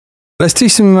Let's do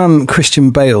some Christian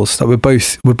Bales. Like we're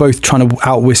both trying to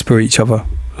out whisper each other.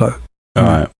 Like, all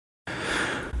right.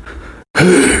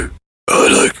 Hey,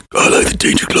 I like the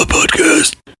Danger Club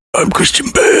podcast. I'm Christian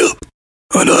Bale,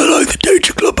 and I like the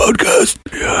Danger Club podcast.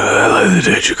 Yeah, I like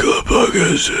the Danger Club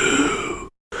podcast too.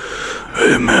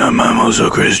 Hey man, I'm also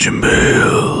Christian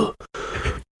Bale.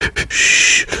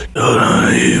 Shh,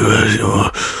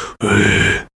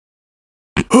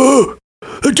 Oh,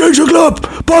 the Danger Club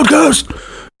podcast.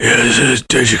 Yeah, this is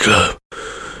Danger Club.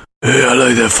 Hey, I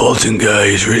like that Fulton guy.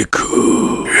 He's really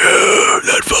cool. Yeah,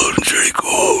 that Fulton's really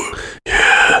cool.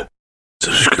 Yeah.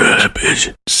 Subscribe,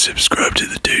 bitch. Subscribe to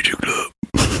the Danger Club.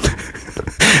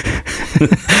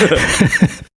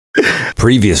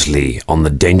 Previously on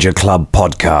the Danger Club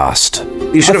podcast.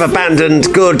 You should have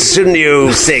abandoned good, shouldn't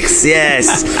you, Six?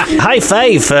 Yes. High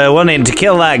five for wanting to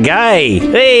kill that guy.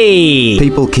 Hey!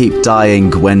 People keep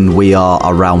dying when we are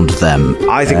around them.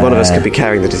 I think one of us could be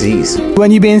carrying the disease.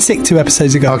 when you being sick 2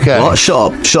 episodes ago? Okay. What?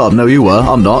 Shut up. No, you were.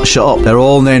 I'm not. Shut up. They're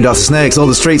all named after snakes. All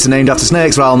the streets are named after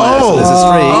snakes around there. So there's a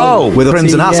street with a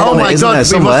crimson asp on it, isn't there, we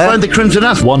somewhere? must find the crimson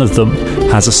asp. One of them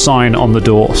has a sign on the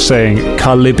door saying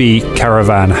Kalibi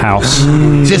Caravan House.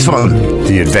 This one.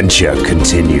 The adventure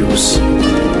continues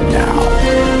now.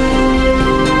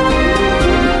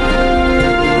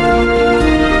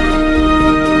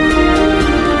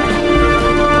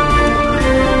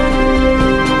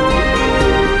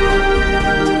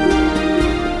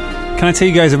 Can I tell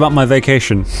you guys about my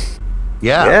vacation?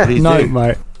 Yeah. please No. do.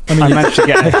 Right. I managed to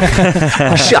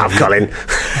get. Shut up, Colin.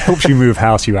 Helps you move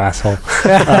house, you asshole.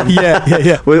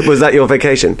 Yeah. Was that your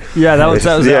vacation? Yeah, that was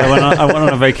it. Yeah. I went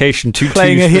on a vacation to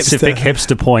Playing two a specific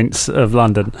hipster points of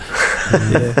London,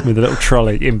 with a little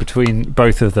trolley in between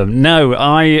both of them. No,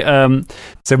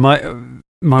 so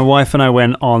my wife and I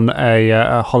went on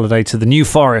a holiday to the New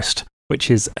Forest, which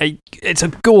is it's a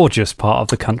gorgeous part of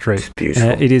the country. It's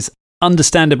beautiful. It is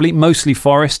understandably mostly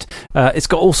forest. It's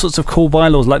got all sorts of cool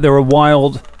bylaws, like there are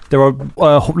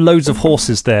loads of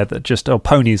horses there or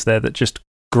ponies there that just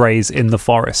graze in the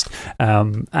forest,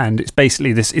 and it's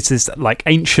basically this like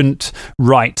ancient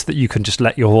right that you can just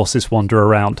let your horses wander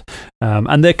around,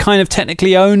 and they're kind of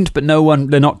technically owned, but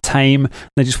they're not tame.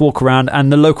 They just walk around,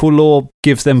 and the local law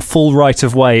gives them full right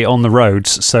of way on the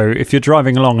roads. So if you're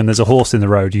driving along and there's a horse in the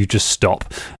road, you just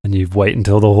stop and you wait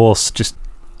until the horse just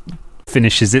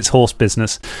finishes its horse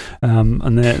business,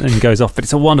 and then goes off. But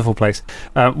it's a wonderful place.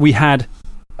 We had,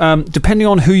 depending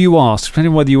on who you ask,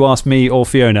 depending on whether you ask me or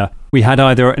Fiona, we had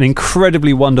either an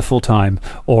incredibly wonderful time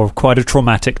or quite a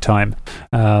traumatic time.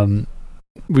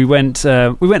 We went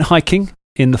hiking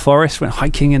in the forest, went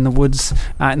hiking in the woods,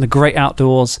 out in the great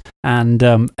outdoors, and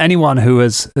anyone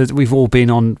we've all been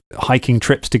on hiking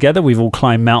trips together, we've all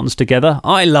climbed mountains together.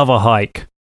 I love a hike.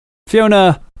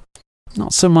 Fiona,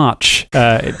 not so much,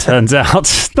 it turns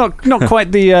out. Not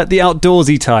quite the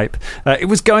outdoorsy type. It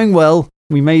was going well.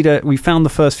 We found the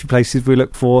first few places we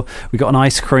looked for. We got an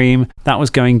ice cream. That was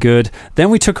going good. Then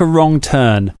we took a wrong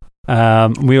turn.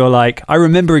 We were like, I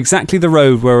remember exactly the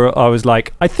road where I was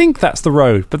like, I think that's the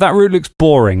road, but that route looks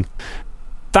boring.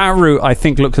 That route, I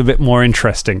think, looks a bit more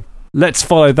interesting. Let's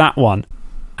follow that one.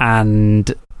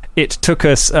 And it took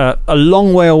us a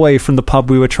long way away from the pub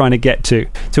we were trying to get to.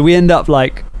 So we end up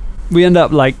like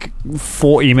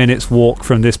 40 minutes walk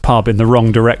from this pub in the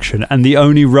wrong direction, and the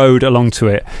only road along to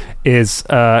it is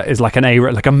like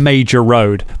a major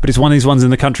road, but it's one of these ones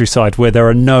in the countryside where there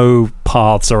are no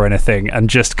paths or anything, and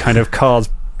just kind of cars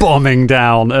bombing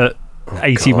down at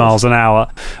 80 miles an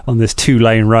hour on this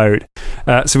 2-lane road.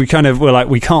 So we're like,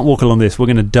 we can't walk along this, we're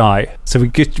going to die. So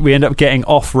we end up getting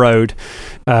off road.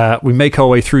 We make our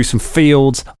way through some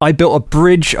fields. I built a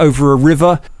bridge over a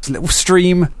river. It's a little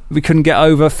stream we couldn't get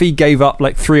over. Fee gave up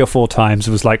like 3 or 4 times.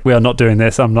 It was like, we are not doing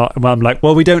this. I'm like,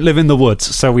 well, we don't live in the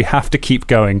woods, so we have to keep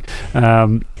going.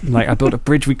 I built a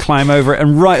bridge, we climb over it,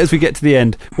 and right as we get to the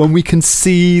end, when we can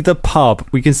see the pub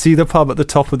at the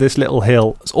top of this little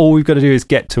hill. So all we've got to do is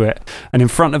get to it, and in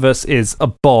front of us is a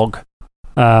bog,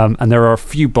 and there are a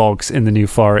few bogs in the New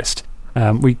Forest.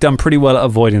 We've done pretty well at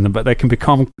avoiding them, but they're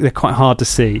quite hard to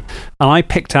see. And I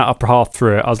picked out a path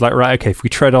through it. I was like, right, okay, if we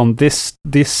tread on this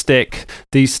stick,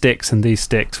 these sticks, and these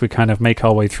sticks, we kind of make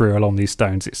our way through along these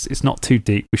stones. It's not too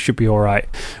deep. We should be all right.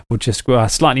 We'll just wear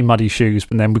slightly muddy shoes,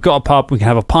 and then we've got a pub. We can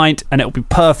have a pint, and it'll be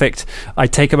perfect. I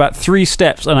take about 3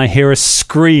 steps, and I hear a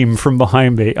scream from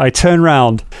behind me. I turn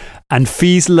round, and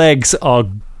Fee's legs are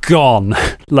gone.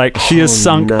 Like, she has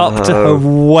sunk up to her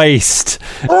waist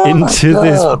into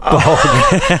this bog.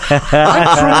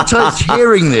 I'm traumatized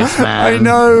hearing this, man. I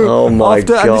know. Oh my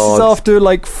God. And this is after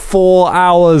like 4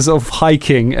 hours of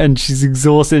hiking, and she's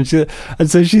exhausted. And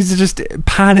so she's just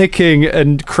panicking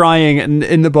and crying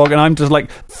in the bog. And I'm just like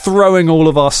throwing all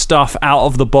of our stuff out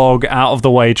of the bog, out of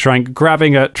the way,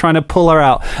 grabbing her, trying to pull her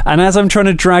out. And as I'm trying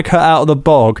to drag her out of the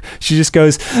bog, she just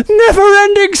goes,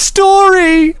 "Never-ending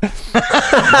story." Just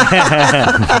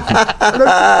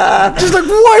like,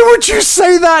 why would you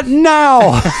say that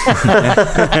now?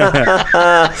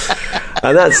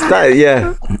 And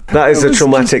that is a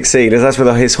traumatic scene. That's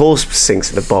where his horse sinks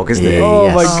in the bog, isn't it?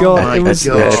 Oh my God. It was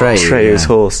Atreus'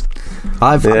 horse.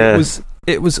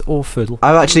 It was awful.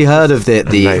 I've actually heard of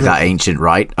that ancient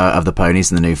rite of the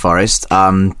ponies in the New Forest.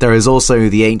 There is also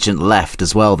the ancient left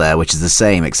as well there, which is the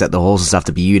same, except the horses have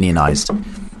to be unionised.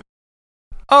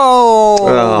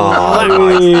 Oh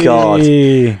my God.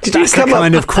 That's the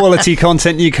kind of quality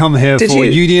content you come here for.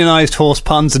 Unionised horse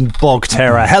puns and bog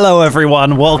terror. Hello,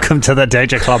 everyone. Welcome to the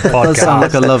Danger Club podcast. That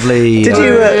sounds like a lovely... Did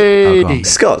you...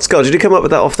 Scott, did you come up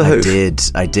with that off the hoof?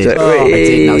 I did. And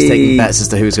I was taking bets as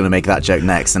to who's going to make that joke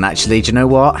next. And actually, do you know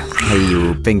what? Hey,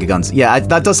 you finger guns. Yeah,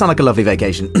 that does sound like a lovely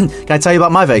vacation. Can I tell you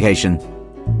about my vacation?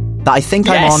 That I think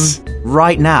I'm on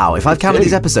right now. If I've counted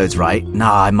these episodes right,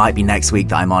 it might be next week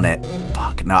that I'm on it.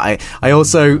 Fuck, no. I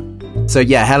also... So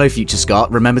yeah, hello future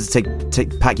Scott. Remember to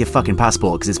pack your fucking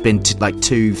passport, because it's been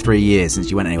 2-3 years since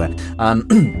you went anywhere.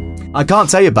 I can't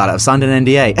tell you about it. I've signed an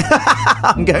NDA.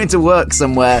 I'm going to work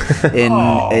somewhere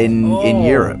in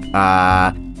Europe.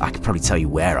 I could probably tell you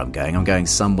where I'm going. I'm going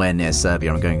somewhere near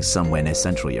Serbia. I'm going somewhere near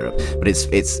Central Europe. But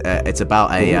it's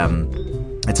about a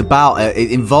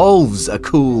it involves a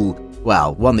cool,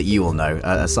 well, one that you all know,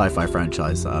 a sci-fi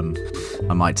franchise. I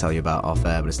might tell you about off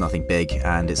air, but it's nothing big,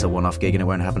 and it's a one-off gig, and it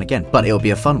won't happen again. But it'll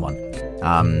be a fun one.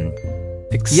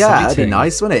 Exciting. Yeah, it'd be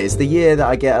nice, wouldn't it? It's the year that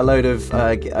I get a load of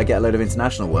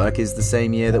international work. Is the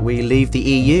same year that we leave the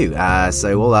EU.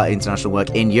 So all that international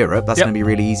work in Europe, that's going to be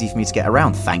really easy for me to get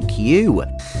around. Thank you.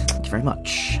 Thank you very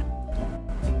much.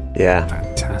 Yeah.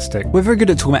 Fantastic. We're very good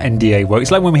at talking about NDA work. It's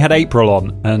like when we had April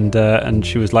on, and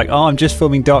she was like, "Oh, I'm just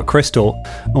filming Dark Crystal,"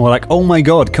 and we're like, "Oh my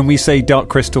God, can we say Dark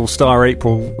Crystal star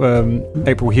April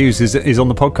Hughes is on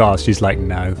the podcast?" She's like,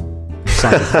 "No."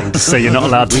 So you're not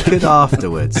allowed to. We could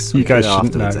afterwards. You guys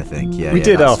shouldn't afterwards, know. I think. Yeah, we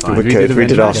did afterwards. We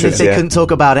did afterwards. They couldn't talk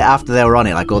about it after they were on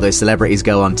it, like all those celebrities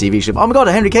go on TV shows. Oh my God,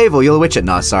 Henry Cavill, you're the Witcher.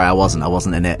 No, sorry, I wasn't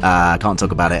in it. I can't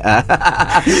talk about it.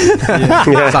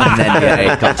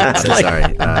 Sorry.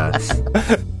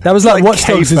 That was like Watch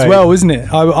Dogs as well, wasn't it?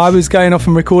 I was going off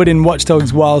and recording Watch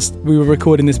Dogs whilst we were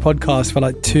recording this podcast for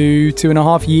like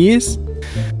 2.5 years.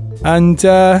 And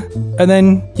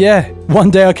then, one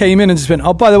day I came in and just went,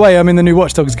 "Oh, by the way, I'm in the new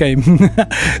Watch Dogs game,"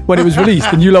 when it was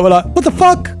released. And you lot were like, "What the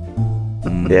fuck?"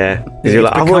 Yeah. You're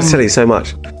like, I want to tell you so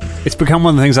much. It's become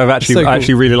one of the things I've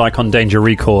actually really like on Danger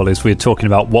Recall is we're talking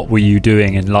about what were you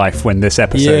doing in life when this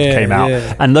episode came out.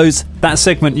 Yeah. And that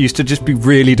segment used to just be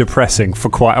really depressing for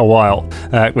quite a while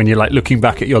when you're like looking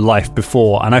back at your life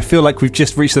before. And I feel like we've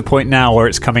just reached the point now where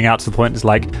it's coming out to the point it's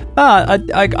like,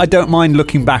 I don't mind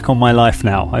looking back on my life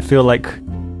now. I feel like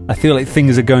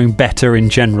things are going better in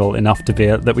general enough to be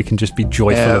that we can just be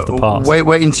joyful of the past.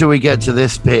 Wait until we get to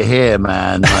this bit here,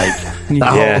 man. Like that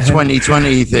whole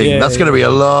 2020 thing. That's going to be a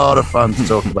lot of fun to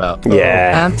talk about.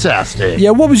 Yeah, fantastic. Yeah,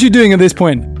 what was you doing at this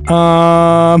point?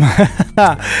 Crying.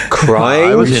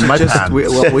 I was in my pants.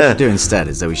 What we should do instead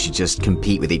is that we should just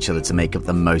compete with each other to make up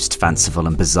the most fanciful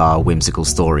and bizarre, whimsical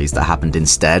stories that happened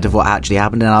instead of what actually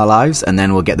happened in our lives, and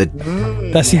then we'll get the.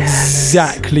 That's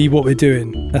exactly what we're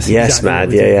doing. That's yes,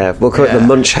 man. Yeah. We'll call it the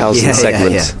Munchausen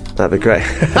segment. Yeah. That'd be great.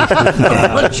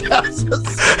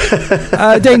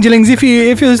 Dangerlings, if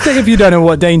you don't know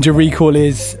what Danger Recall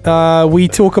is, we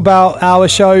talk about our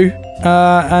show,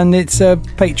 and it's a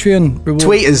Patreon reward.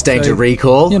 Tweet us, Danger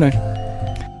Recall. You know.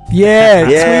 Yeah.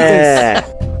 Tweet us.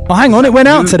 Oh, hang on, it went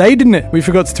out today, didn't it? We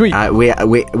forgot to tweet. We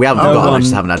haven't forgotten. I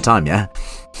just haven't had time. Yeah.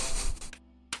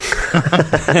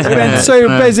 Been so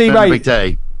busy, mate. Big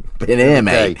day. In here,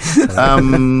 mate.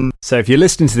 So if you're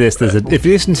listening to this,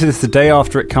 the day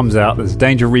after it comes out, there's a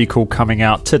Danger Recall coming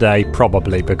out today,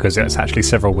 probably, because it's actually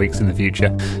several weeks in the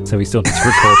future. So we still need to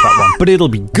record that one. But it'll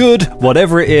be good,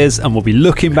 whatever it is, and we'll be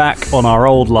looking back on our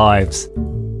old lives.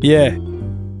 Yeah.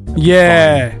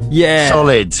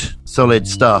 Solid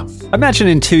stuff. Imagine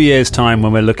in 2 years' time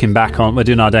when we're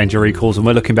doing our Danger Recalls and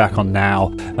we're looking back on now,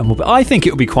 and I think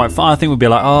it would be quite fun. I think we'd be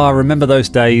like, remember those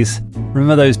days?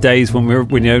 Remember those days when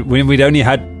when we'd only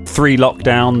had 3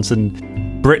 lockdowns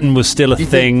and Britain was still a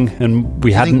thing, and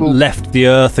we hadn't left the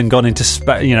Earth and gone into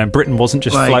space. Britain wasn't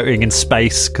just floating in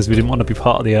space because we didn't want to be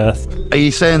part of the Earth. Are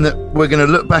you saying that we're going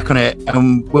to look back on it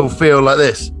and we'll feel like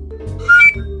this?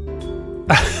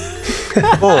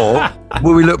 Or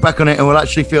will we look back on it and we'll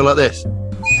actually feel like this?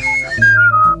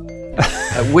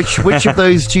 Which of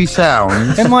those two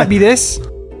sounds? It might be this.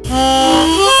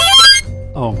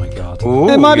 Oh my god! Ooh,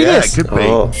 it might be this. It could be.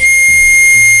 Oh.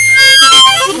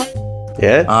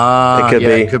 Yeah.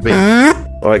 It could be.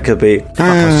 Or it could be.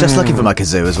 I was just looking for my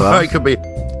kazoo as well. Or it could be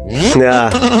Yeah.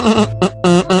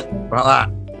 like that.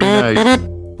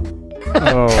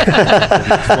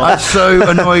 I'm so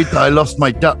annoyed that I lost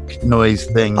my duck noise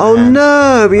thing. Oh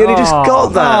no, we only just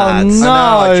got that. Oh no!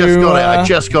 I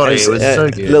just got it. It was so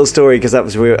good. Little story, because that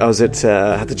was I was at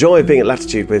had the joy of being at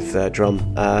Latitude with Drum,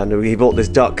 and he bought this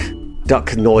duck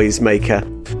noise maker,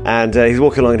 and he's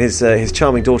walking along, and his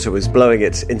charming daughter was blowing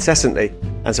it incessantly,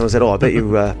 and someone said, "Oh, I bet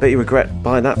you regret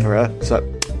buying that for her." It's like,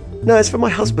 no, it's for my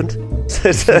husband.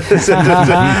 Drum's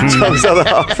other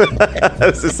half.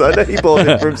 I know he bought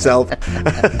it for himself.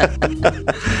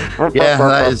 Yeah,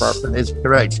 that is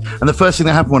correct. And the first thing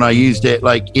that happened when I used it,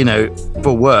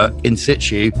 for work in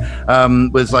situ,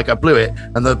 was I blew it,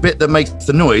 and the bit that makes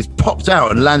the noise popped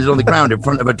out and landed on the ground in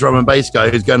front of a drum and bass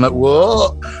guy who's going like,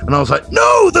 "Whoa!" And I was like,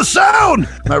 "No, the sound!"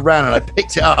 And I ran and I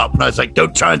picked it up, and I was like,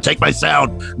 "Don't try and take my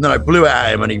sound." And then I blew it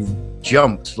at him, and he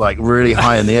jumped really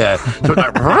high in the air. So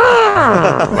like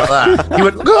that. He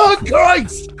went, "Oh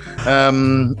Christ!"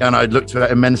 And I looked at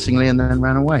him menacingly and then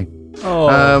ran away.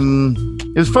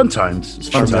 It was fun times.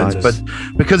 But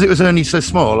because it was only so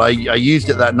small, I used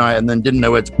it that night and then didn't know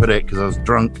where to put it because I was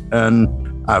drunk, and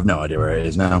I have no idea where it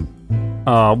is now.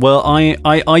 Well,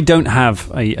 I don't have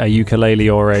a ukulele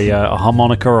or a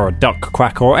harmonica or a duck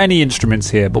quack or any instruments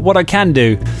here, but what I can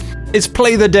do is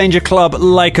play the Danger Club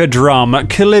like a drum.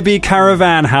 Kilibby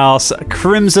Caravan House,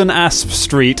 Crimson Asp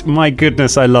Street. My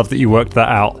goodness, I love that you worked that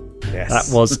out. Yes. That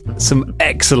was some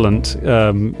excellent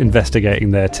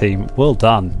investigating there, team. Well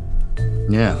done.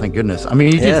 Yeah, thank goodness. I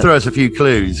mean, you did throw us a few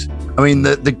clues. I mean,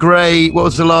 the grey... What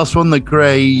was the last one? The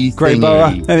grey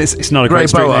boa. It's not a great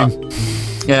street name.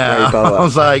 Yeah, I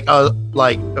was like, oh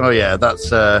yeah,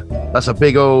 that's a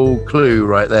big old clue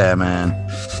right there, man.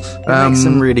 They make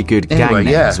some really good gang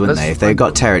names, wouldn't they? If they've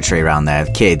got territory around there,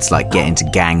 kids get into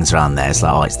gangs around there. It's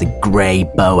it's the Grey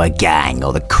Boa Gang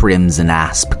or the Crimson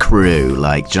Asp Crew. Do you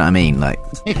know what I mean?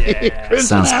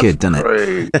 Sounds good, doesn't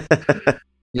it?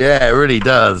 Yeah, it really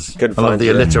does. I love the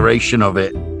alliteration of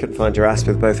it. Couldn't find your asp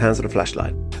with both hands on a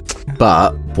flashlight.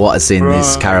 But what is in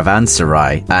this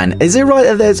caravanserai? And is it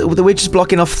right that we're just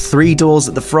blocking off 3 doors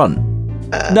at the front?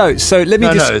 No, so let me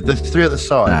No, there's 3 at the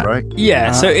side, right?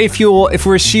 Yeah, so if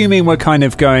we're assuming we're kind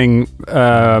of going,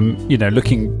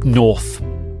 looking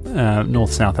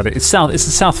north-south at it. It's a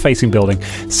south-facing building.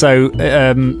 So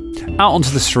out onto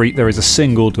the street there is a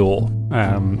single door,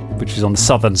 which is on the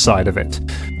southern side of it,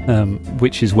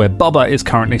 which is where Bubba is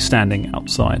currently standing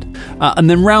outside. And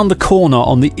then round the corner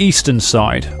on the eastern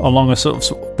side, along there's a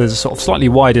sort of slightly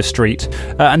wider street,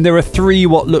 and there are 3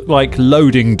 what look like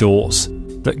loading doors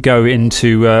that go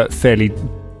into fairly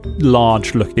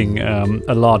large-looking,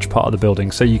 a large part of the building.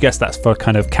 So you guess that's for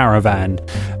kind of caravan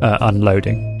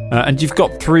unloading. And you've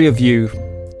got 3 of you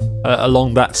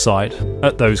along that side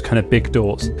at those kind of big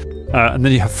doors. And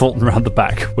then you have Fulton around the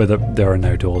back where there are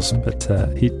no doors, but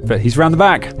he's round the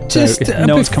back. Just so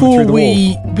no one's coming through the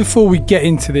wall. Before we get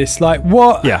into this,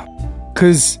 what? Yeah.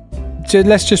 Because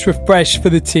let's just refresh for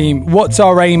the team. What's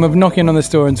our aim of knocking on this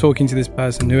door and talking to this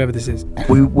person, whoever this is?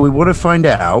 We want to find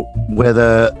out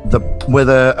whether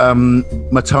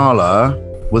Matala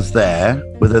was there,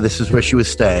 whether this is where she was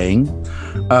staying.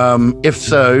 If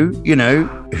so,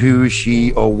 who is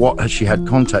she or what has she had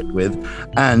contact with,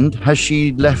 and has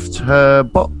she left her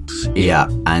box? Yeah,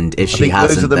 and if she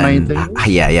hasn't, those are the main things.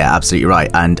 Yeah, absolutely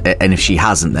right. And if she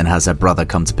hasn't, then has her brother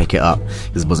come to pick it up?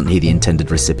 Because wasn't he the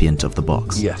intended recipient of the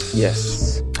box?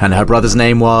 Yes. And her brother's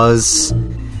name was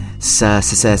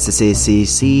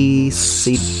Siddiqui?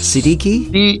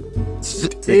 Siddiqui.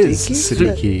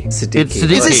 Is it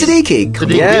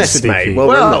Siddiqui? Yes, mate.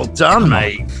 Well done,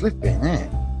 mate. Flipping it.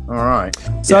 All right.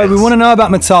 So we want to know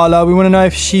about Matala. We want to know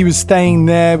if she was staying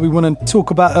there. We want to talk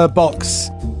about her box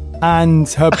and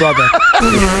her brother.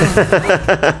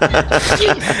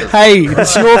 Hey,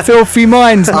 it's your filthy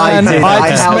minds, man.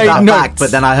 I just held made that notes. back,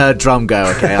 but then I heard Drum go.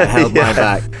 Okay, I held mine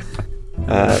back.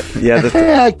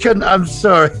 I couldn't. I'm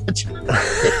sorry.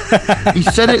 You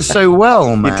said it so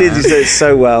well, man. You did. You said it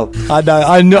so well. I know.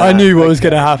 I knew what was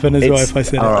going to happen as well if I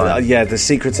said it. Yeah, the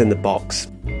secret's in the box.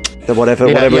 Then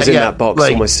whatever was in that box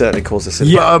almost certainly caused us.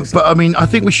 But I mean, I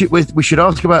think we should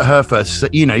ask about her first. So,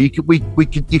 you know, you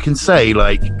can say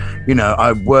like, you know,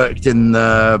 I worked in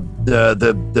the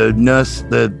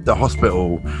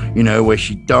hospital, you know, where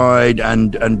she died,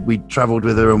 and we travelled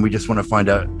with her, and we just want to find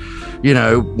out, you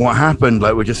know, what happened.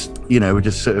 Like we're just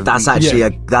sort of. That's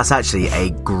actually a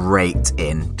great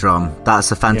in, Drum.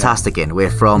 That's a fantastic in.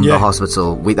 We're from the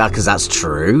hospital. Because that's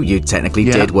true. You technically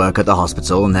did work at the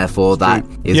hospital, and therefore that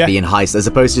is being heist, as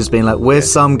opposed to just being like, we're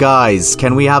some guys.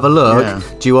 Can we have a look? Yeah.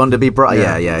 Do you want to be brought?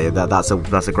 Yeah. That's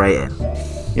a great in.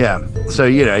 Yeah. So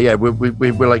you know,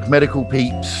 we're like medical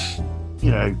peeps.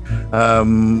 You know,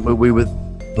 we were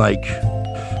like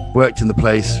worked in the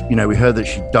place. You know, we heard that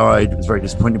she died. It was very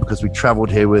disappointing because we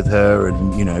travelled here with her,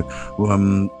 and you know,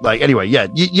 like anyway,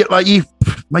 you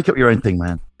make up your own thing,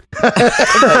 man.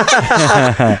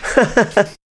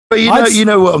 But you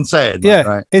know what I'm saying. Yeah,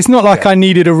 right? It's not like I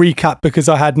needed a recap because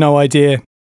I had no idea.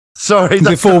 Sorry,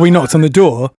 before we knocked on the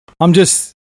door. I'm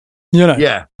just, you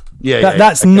know.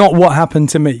 That's not what happened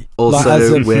to me.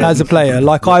 Also, like, as a player,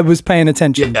 like I was paying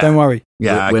attention. Don't worry.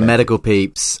 Yeah, we're medical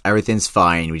peeps. Everything's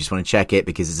fine. We just want to check it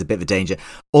because it's a bit of a danger.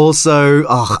 Also,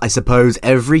 I suppose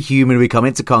every human we come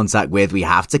into contact with, we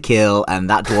have to kill. And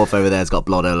that dwarf over there's got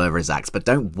blood all over his axe. But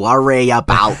don't worry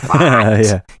about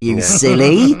that. You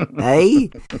silly,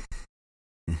 hey.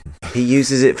 He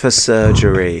uses it for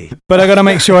surgery. But I got to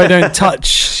make sure I don't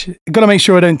touch.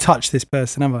 This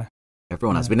person, have I?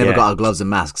 Everyone has. We never got our gloves and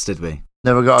masks, did we?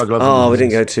 Never got our gloves. Oh, we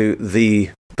didn't go to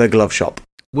the glove shop.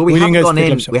 Well, we haven't gone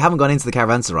in. We haven't gone into the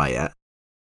caravanserai yet.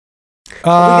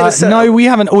 No, we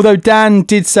haven't. Although Dan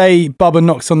did say Bubba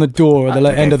knocks on the door at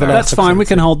the end of the last That's fine. We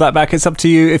can hold that back. It's up to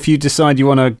you if you decide you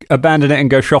want to abandon it and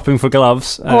go shopping for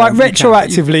gloves. All right,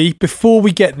 retroactively, before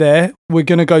we get there, we're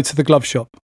going to go to the glove shop.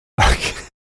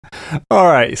 All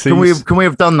right. So can we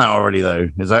have done that already though?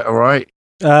 Is that all right?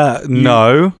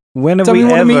 No. When have we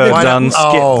ever done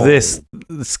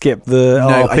skip the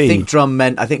RP? I think Drum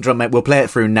meant we'll play it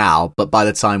through now, but by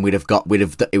the time it would have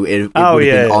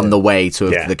been on the way to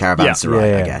the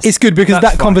caravanserai, I guess. It's good because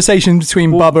that conversation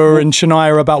between Bubba and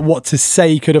Shania about what to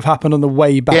say could have happened on the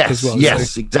way back as well.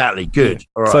 Yes, exactly. Good.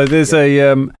 All right. So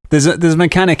there's a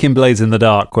mechanic in Blades in the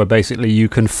Dark where basically you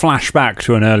can flash back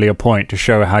to an earlier point to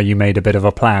show how you made a bit of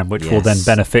a plan, which will then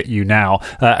benefit you now.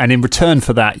 And in return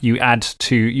for that, you add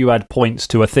points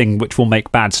to a thing which will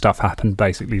make bad stuff happen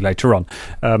basically later on.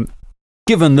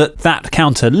 Given that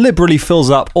counter liberally fills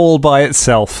up all by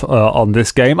itself on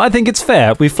this game, I think it's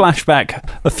fair. We flash back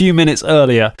a few minutes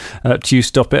earlier to you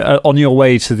stop it on your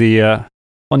way to the.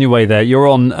 On your way there, you're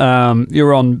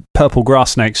on Purple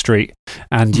Grass Snake Street,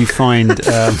 and you find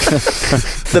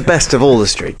the best of all the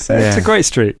streets. It's a great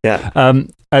street. Yeah.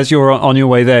 As you're on your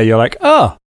way there, you're like,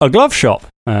 a glove shop.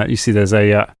 You see, there's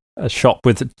a shop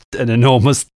with an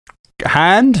enormous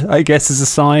hand, I guess, is a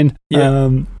sign.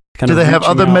 Yeah. Do they have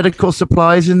other medical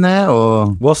supplies in there, or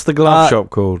what's the glove shop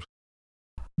called?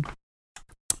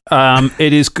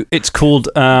 It's called.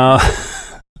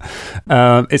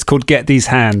 It's called Get These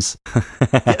Hands.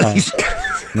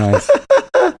 Nice.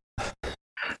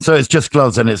 So it's just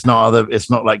gloves, and it's not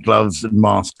like gloves and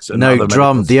masks. And no,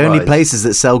 Drum. The only places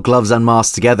that sell gloves and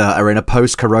masks together are in a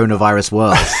post-coronavirus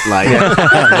world.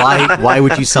 Like, why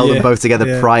would you sell them both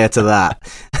together prior to that?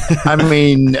 I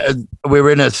mean, we're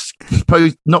in a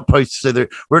post-Slithering.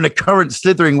 We're in a current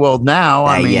Slithering world now.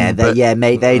 Mate.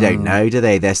 They don't know, do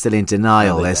they? They're still in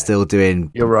denial. They're still doing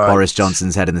Boris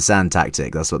Johnson's head in the sand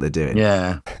tactic. That's what they're doing.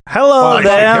 Yeah. Hello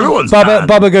there.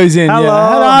 Bubba goes in.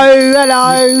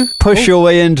 Hello. Push your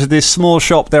way into this small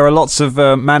shop. There are lots of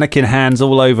mannequin hands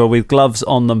all over with gloves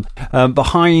on them.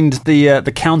 Behind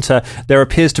the counter, there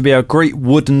appears to be a great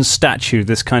wooden statue.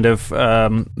 This kind of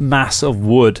mass of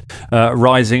wood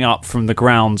rising up from the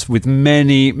ground with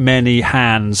many, many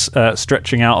hands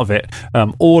stretching out of it,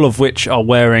 all of which are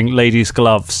wearing ladies'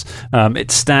 gloves. It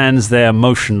stands there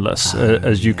motionless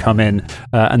as you come in,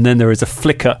 and then there is a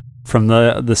flicker from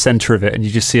the centre of it, and you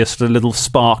just see a sort of little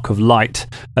spark of light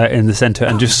in the centre,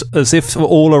 and just as if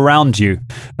all around you,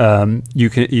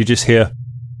 you just hear,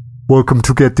 "Welcome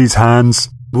to Get These Hands."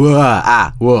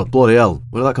 Whoa, bloody hell!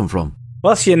 Where did that come from?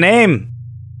 What's your name?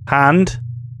 Hand.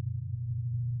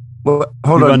 Well,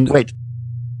 hold on, wait.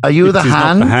 Are you the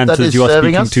hand that is you are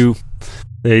serving speaking us?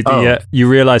 to? You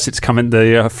realise it's coming.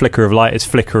 The flicker of light is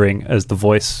flickering as the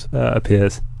voice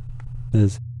appears.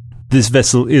 This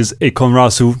vessel is a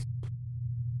Konrasu.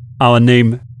 Our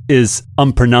name is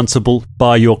unpronounceable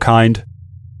by your kind.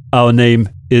 Our name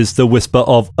is the whisper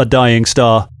of a dying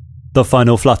star, the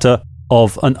final flutter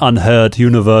of an unheard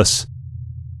universe.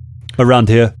 Around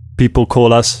here, people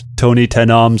call us Tony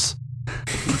Ten Arms.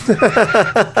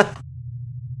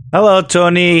 Hello,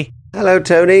 Tony. Hello,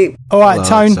 Tony. All right,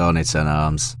 Tone. Tony Ten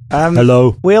Arms.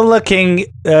 Hello. We're looking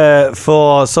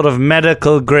for sort of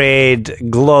medical grade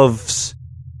gloves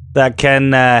that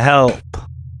can help.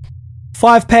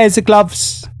 5 pairs of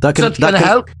gloves. That can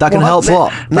help. That can help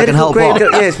what? That can help what?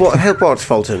 Yes, what? Help what,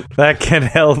 Fulton? That can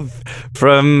help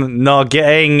from not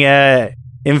getting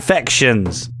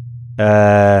infections.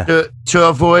 To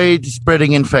avoid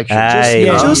spreading infection.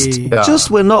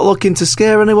 Just we're not looking to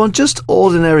scare anyone. Just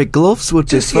ordinary gloves would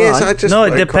be fine. Yes,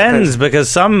 it depends because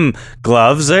some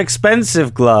gloves are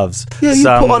expensive gloves. Yeah, you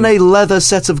put on a leather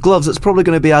set of gloves that's probably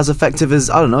going to be as effective as,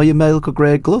 I don't know, your medical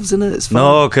grade gloves, isn't it? It's fine.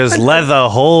 No, because leather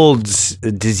holds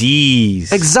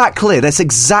disease. Exactly. That's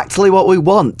exactly what we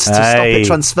want to stop it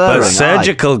transferring. But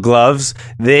surgical gloves,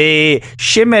 they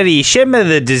shimmer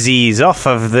the disease off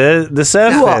of the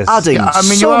surface. You are adding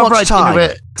so much time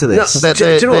to this.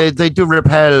 They do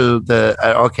repel the.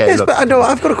 Okay. Yes, look. but I know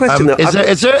I've got a question.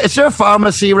 Is there a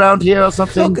pharmacy around here or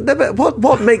something? Look, but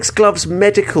what makes gloves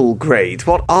medical grade?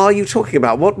 What are you talking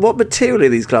about? What material are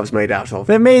these gloves made out of?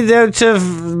 They're made out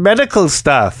of medical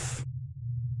stuff,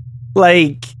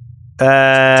 like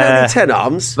Tony Ten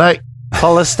Arms, like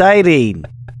polystyrene.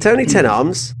 Tony Ten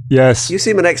Arms. Yes, You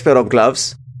seem an expert on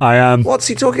gloves. I am. What's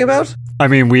he talking about? I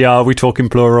mean, we talk in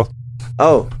plural.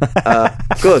 Oh,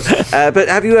 good. But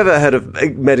have you ever heard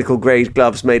of medical grade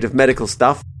gloves made of medical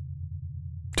stuff?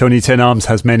 Tony Ten Arms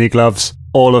has many gloves,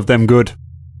 all of them good.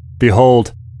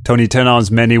 Behold, Tony Ten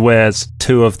Arms many wears,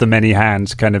 2 of the many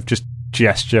hands, kind of just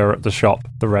gesture at the shop.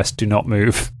 The rest do not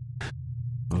move.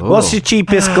 What's your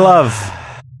cheapest glove?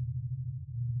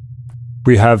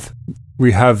 We have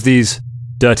these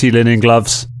dirty linen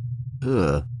gloves.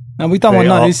 Ugh. And we don't want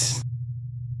those.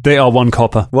 They are 1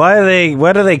 copper. Why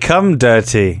do they come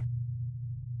dirty?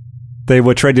 They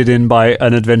were traded in by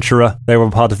an adventurer. They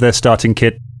were part of their starting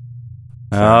kit.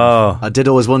 Oh, I did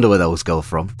always wonder where those go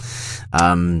from.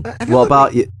 What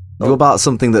about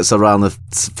something that's around the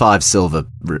 5 silver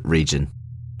region?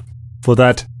 For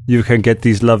that, you can get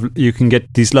these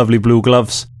lovely blue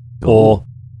gloves, or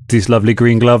these lovely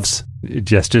green gloves.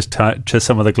 Just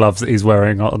some of the gloves that he's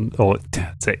wearing on, or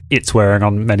it's wearing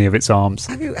on many of its arms.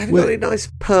 Have you got any nice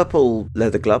purple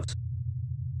leather gloves?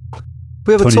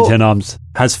 Tony Ten Arms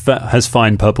has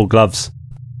fine purple gloves.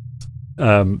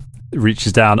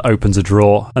 Reaches down, opens a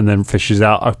drawer, and then fishes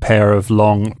out a pair of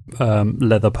long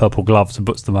leather purple gloves and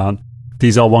puts them on.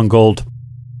 These are 1 gold.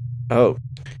 Oh,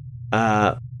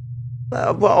 well,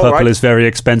 all purple right. is very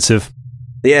expensive.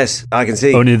 Yes, I can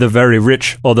see. Only the very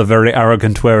rich or the very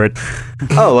arrogant wear it.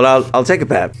 Oh, well, I'll take a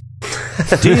pair.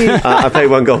 I pay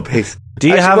 1 gold piece. Do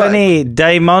you have any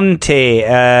Diamante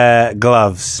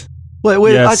gloves?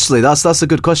 Wait, actually, that's a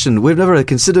good question. We've never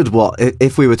considered what,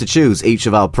 if we were to choose, each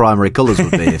of our primary colours would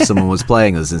be if someone was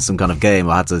playing us in some kind of game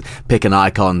or had to pick an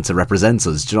icon to represent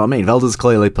us. Do you know what I mean? Velda's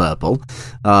clearly purple.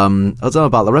 I don't know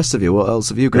about the rest of you. What else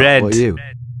have you got? Red. What are you?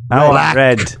 I want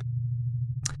red.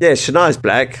 Yeah, Shania's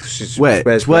black. She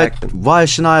wears black. Why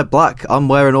is Shania black? I'm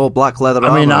wearing all black leather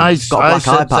armor. I got a black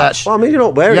eye patch. Well, I mean, you're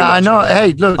not wearing. Yeah, much. I know.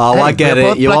 Hey, look. Oh, I get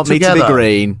it. You want me to be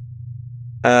green?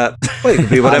 Well, you can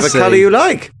be whatever colour you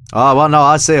like. Oh, well, no,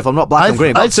 I see. If I'm not black, I'm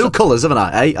green. I've got 2 colours, haven't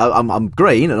I? Hey, I'm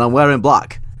green and I'm wearing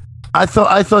black. I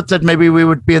thought that maybe we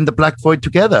would be in the Black Void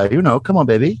together. Come on,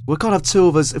 baby. We can't have 2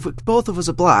 of us. If both of us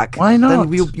are black, why not?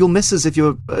 Then you'll miss us if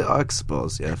you're. I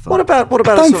suppose, yeah. Fine. What about?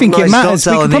 I don't think it matters.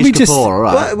 We could probably just.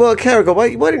 Right. Well, Caragor, why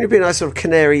don't you be a nice sort of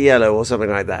canary yellow or something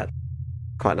like that?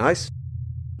 Quite nice.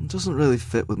 It doesn't really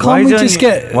fit with. Why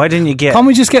didn't you get? Can't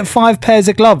we just get 5 pairs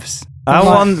of gloves? I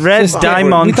want red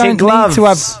Diamante gloves. We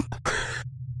don't need to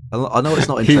have. I know it's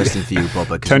not interesting for you,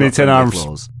 Bob. Tony Ten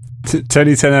Arms.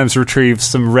 Tony Ten Arms retrieves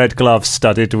some red gloves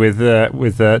studded with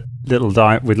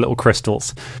little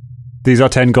crystals. These are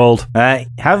 10 gold.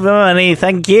 Have the money,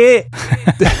 thank you.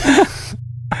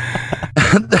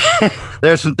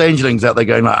 There are some dangerlings out there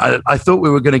going like, I thought we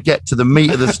were going to get to the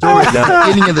meat of the story at the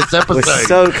beginning of this episode. We're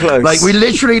so close. Like, we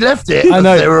literally left it. I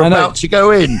know, they were about to go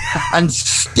in, and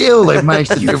still they've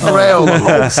managed to derail the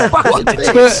whole fucking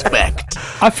thing. Expect.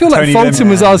 I feel like Fulton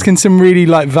was asking some really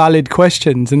valid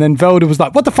questions, and then Velda was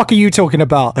like, "What the fuck are you talking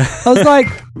about?" I was like,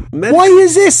 "Why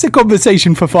is this a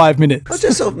conversation for 5 minutes?" Well,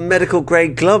 just sort of medical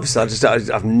grade gloves. I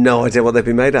have no idea what they'd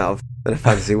be made out of in a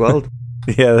fantasy world.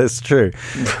 Yeah, that's true.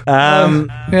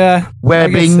 Yeah,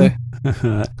 webbing.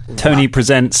 So. Tony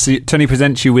presents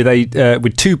you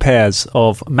with 2 pairs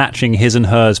of matching his and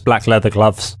hers black leather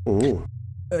gloves. Ooh.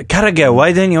 Carragher,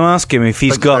 why don't you ask him if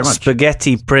he's got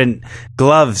spaghetti print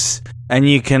gloves, and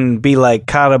you can be like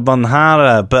Cara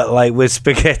Bonhara, but like with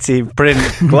spaghetti print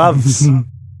gloves?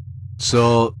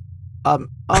 So, I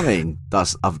mean,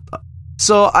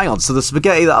 So, hang on. So the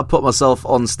spaghetti that I put myself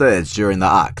on stage during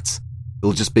that act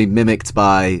will just be mimicked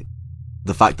by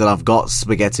the fact that I've got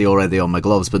spaghetti already on my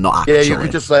gloves, but not actually. Yeah, you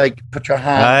could just like put your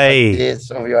hand like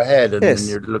this over your head, and then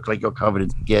you look like you're covered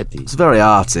in spaghetti. It's very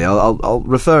arty. I'll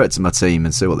refer it to my team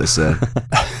and see what they say.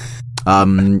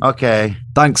 Okay.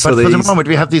 Thanks but for these. For the moment,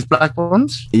 we have these black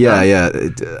ones. Yeah.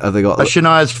 Have they got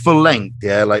Shania's full length?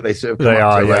 Yeah, like they sort of come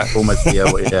up to like almost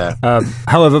yeah.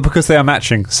 However, because they are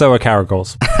matching, so are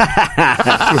Caragol's.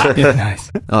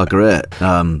 Nice. Oh, great.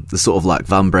 They're sort of like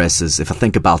van braces. If I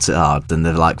think about it hard, then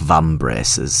they're like van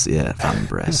braces. Yeah, van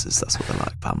braces. That's what they're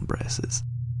like, van braces.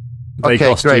 They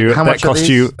cost you. How much cost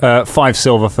you 5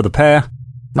 silver for for the pair.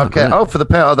 Okay. Oh, for the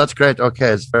pair. Oh, that's great. Okay,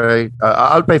 it's very.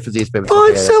 I'll pay for these, baby.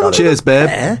 5 silver. Cheers,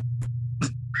 babe.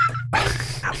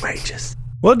 Outrageous.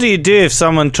 What do you do if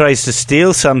someone tries to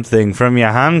steal something from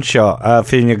your hand shop,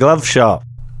 from your glove shop?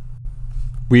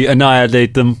 We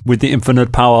annihilate them with the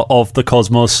infinite power of the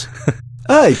cosmos.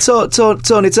 Hey,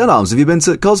 Tony Tenarms, have you been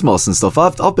to Cosmos and stuff?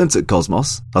 I've been to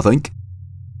Cosmos. I think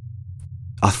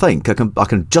I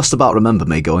can just about remember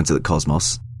me going to the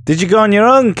Cosmos. Did you go on your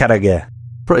own, Carragher?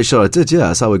 Pretty sure I did. Yeah,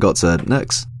 that's how we got to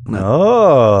Nex.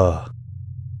 Oh.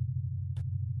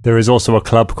 There is also a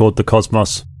club called the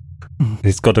Cosmos.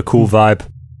 It's got a cool vibe.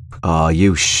 Oh,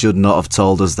 you should not have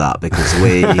told us that, because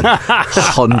we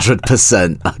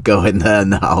 100% are going there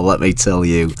now, let me tell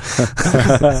you.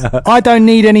 I don't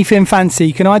need anything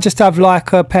fancy. Can I just have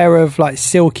like a pair of like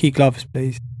silky gloves,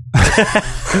 please?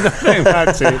 Nothing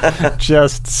fancy.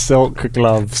 Just silk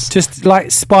gloves. Just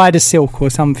like spider silk or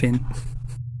something.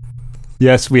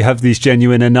 Yes, we have these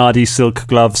genuine Anadi silk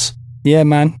gloves. Yeah,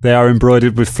 man. They are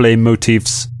embroidered with flame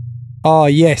motifs. Oh,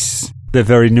 yes. They're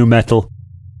very new metal.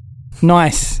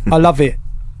 Nice. I love it.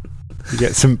 You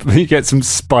get some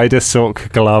spider silk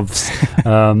gloves.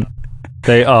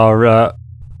 They are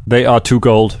 2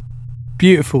 gold.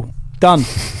 Beautiful. Done.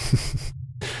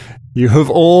 You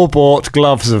have all bought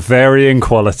gloves of varying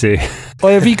quality.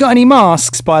 Well, have you got any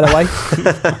masks, by the way?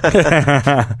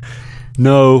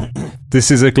 No,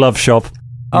 this is a glove shop.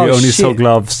 We only sell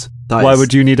gloves. Why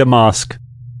would you need a mask?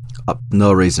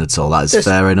 No reason at all. That is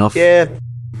fair enough. Yeah.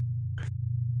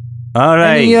 All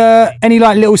right. Any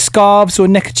like little scarves or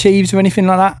neckerchiefs or anything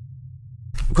like that?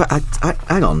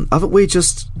 Hang on.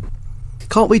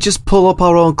 Can't we just pull up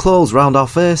our own clothes round our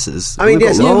faces? I mean, We've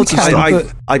got yes, loads of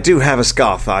stuff. I do have a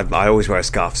scarf. I always wear a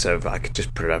scarf, so I could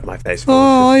just put it over my face.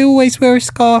 I always wear a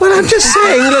scarf. Well, I'm just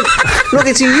saying, look,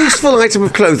 it's a useful item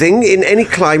of clothing in any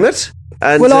climate.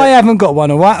 And, I haven't got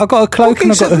one, all right? I've got a cloak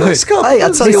and I've got a hood. Hey,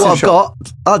 I'll tell you what I've got.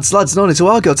 Lads, no need to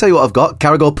argue. I'll tell you what I've got.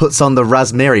 Caragor puts on the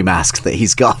Razmiri mask that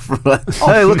he's got.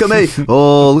 Hey, look at me.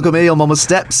 Oh, look at me. I'm on my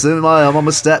steps. I'm on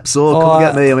my steps. Oh, come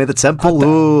get me. I'm in the temple.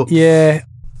 Oh. Yeah.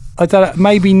 I don't know.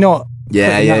 Maybe not.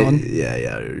 Yeah.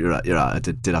 You're right. I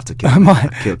did have to kill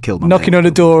my knocking on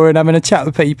the door and having a chat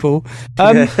with people.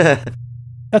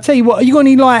 I'll tell you what,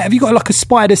 have you got like a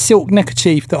spider silk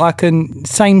neckerchief that I can,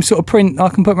 same sort of print I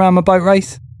can put around my boat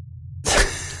race?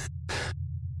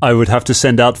 I would have to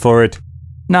send out for it.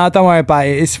 No, don't worry about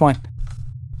it. It's fine.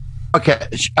 Okay.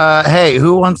 Hey,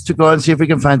 who wants to go and see if we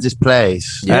can find this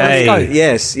place? Yeah, let's go.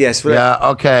 Yes. Yeah,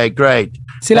 okay, great.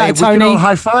 See you later, Tony. We can all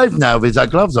high five now with our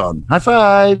gloves on. High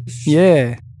five.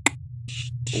 Yeah.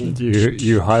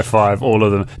 You high five all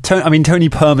of them. Tony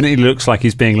permanently looks like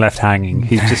he's being left hanging.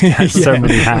 He just has so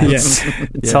many hands. Yeah.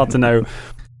 It's hard to know.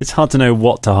 It's hard to know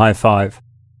what to high five.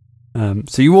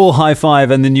 So you all high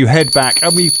five, and then you head back,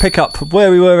 and we pick up where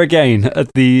we were again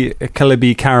at the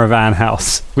Calibi Caravan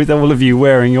House, with all of you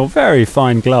wearing your very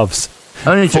fine gloves.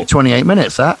 Only took 28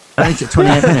 minutes. Only took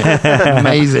 28 minutes.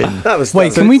 Amazing. That was.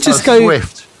 Wait, can we just go?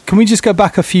 Swift. Can we just go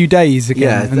back a few days again?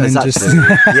 Yeah, and then just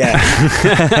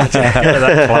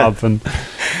that club, and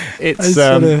it's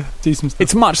do some stuff.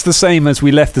 It's much the same as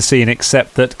we left the scene,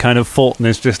 except that kind of Fulton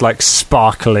is just like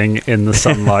sparkling in the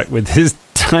sunlight with his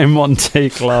Diamante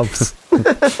gloves.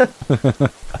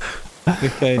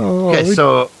 Okay. Okay,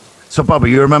 so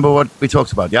Bobby, you remember what we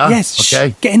talked about? Yeah. Yes.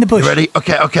 Okay. Get in the bush. You ready?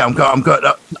 Okay. I'm good.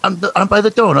 I'm by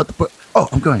the door, not the bush. Oh,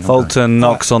 I'm going. Fulton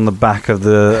knocks on the back of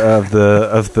the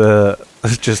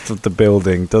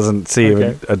building. Doesn't see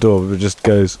a door, but just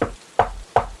goes,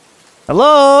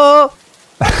 "Hello."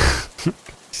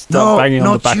 No, banging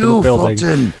on the back of the building.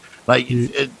 Fulton. Like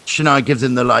Shania gives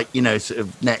him the sort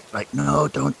of neck, like, no,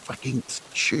 don't fucking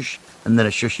shush, and then a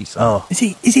shushy sign. Oh, is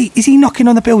he knocking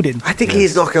on the building? I think he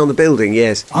is knocking on the building.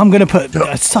 Yes. I'm going to put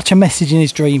such a message in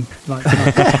his dream.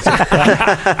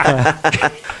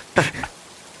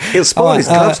 He'll spoil his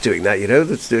gloves doing that,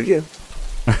 That's yeah.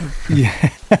 Yeah.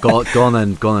 Go on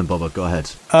then, Bubba. Go ahead.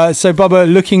 So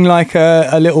Bubba, looking like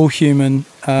a little human,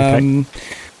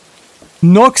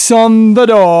 knocks on the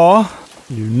door.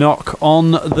 You knock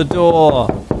on the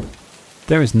door.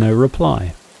 There is no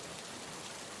reply.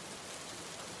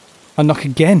 I knock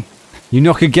again. You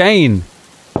knock again.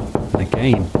 And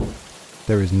again.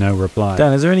 There is no reply.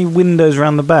 Dan, is there any windows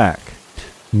around the back?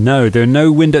 No, there are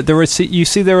no windows. You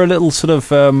see there are little sort of...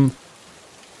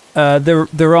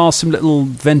 there are some little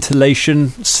ventilation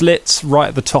slits right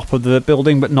at the top of the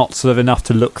building, but not sort of enough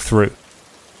to look through.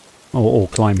 Or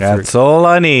climb through. That's all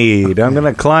I need. I'm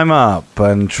going to climb up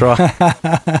and try.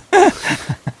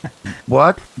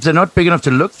 What? They're not big enough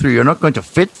to look through. You're not going to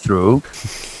fit through.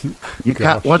 You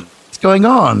can't. What's going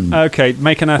on? Okay,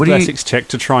 make an athletics check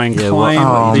to try and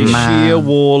climb the sheer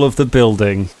wall of the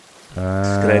building. It's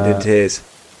going to end in tears.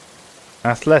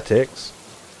 Athletics?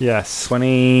 Yes.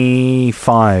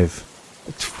 25.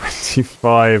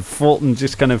 25. Fulton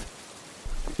just kind of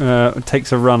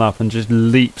takes a run up and just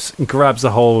leaps and grabs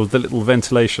a hold of the little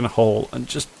ventilation hole and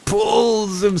just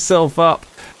pulls himself up.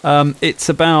 It's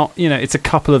about, it's a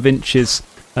couple of inches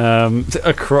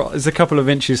across. It's a couple of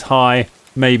inches high,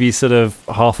 maybe sort of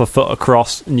half a foot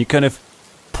across, and you kind of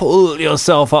pull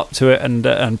yourself up to it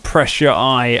and press your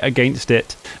eye against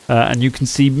it, and you can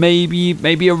see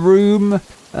maybe a room,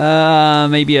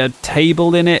 maybe a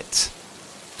table in it.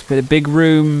 It's a big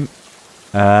room.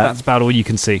 That's about all you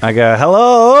can see. I go,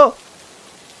 hello?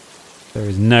 There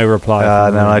is no reply.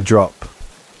 Then I drop.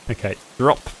 Okay,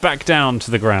 drop back down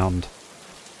to the ground.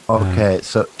 Okay,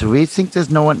 so do we think there's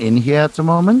no one in here at the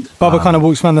moment? Bubba kind of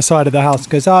walks around the side of the house and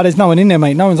goes, there's no one in there,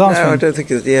 mate. No one's answering. No, I don't think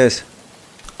it is.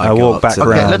 I walk back Okay,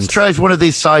 around. let's try one of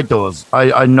these side doors.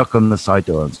 I knock on the side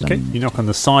doors. Okay, you knock on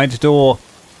the side door.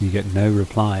 You get no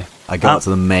reply. I go up to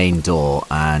the main door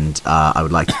and I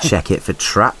would like to check it for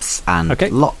traps and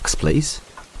locks, please.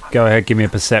 Go ahead, give me a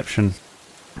perception.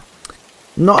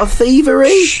 Not a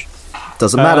thievery.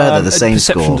 Doesn't matter. They're the same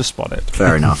perception score. To spot it.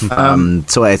 Fair enough.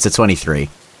 So it's a 23.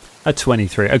 A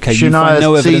 23. Okay, Shania you find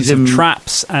no evidence sees of him-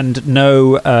 traps and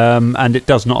and it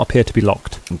does not appear to be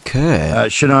locked. Okay.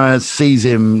 Shania sees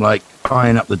him like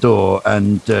eyeing up the door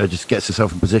and just gets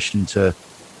herself in position to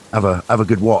have a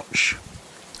good watch.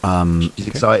 She's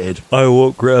excited. I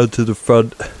walk round to the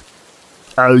front.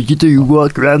 Oh, you do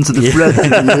walk around to the front.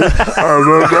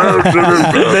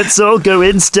 Let's all go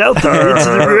in stealthily into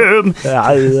the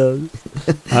room.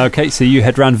 Okay, so you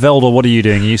head round. Velda, what are you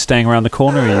doing? Are you staying around the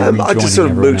corner? Or are you I rejoining just sort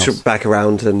of everyone mooch else? back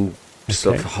around and just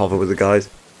sort of hover with the guys.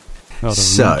 Velda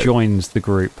So- joins the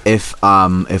group. If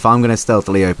I'm going to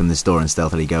stealthily open this door and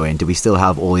stealthily go in, do we still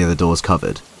have all the other doors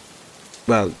covered?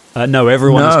 Well, No,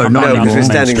 everyone has come No, round because we're Main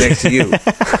standing Street. next to you.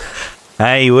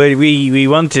 Hey, we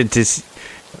wanted to...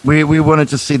 We wanted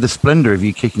to see the splendor of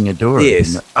you kicking a door.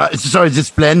 Yes. Open. Sorry, the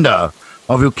splendor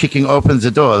of you kicking opens the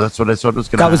door. That's what I thought was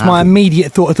going to That happen. was my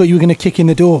immediate thought. I thought you were going to kick in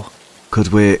the door. Could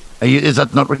we? Is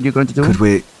that not what you're going to do? Could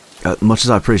we? Much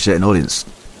as I appreciate an audience,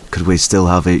 could we still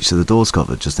have each of the doors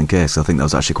covered just in case? I think that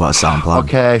was actually quite a sound plan.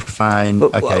 Okay, fine.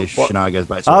 But Okay, what- Shania goes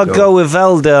back to I'll the door. go with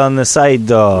Velda on the side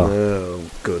door. Oh,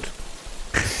 good.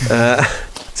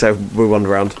 So we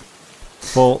wander around.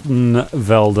 Fulton,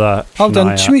 Velda, Hold on.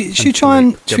 Shania, Should we try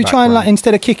and back like round.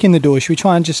 instead of kicking the door, should we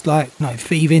try and just like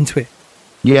thieve into it?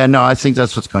 Yeah, no, I think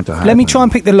that's what's going to happen. Let me try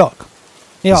and pick the lock.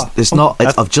 Yeah. It's not.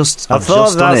 I've just done that's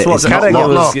it. what It's not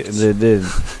Carragher locked.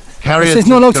 was... Carrier's It's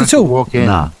not just locked going at to all? Walk in.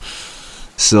 Nah.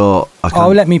 So I can't.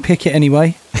 Oh, let me pick it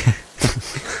anyway.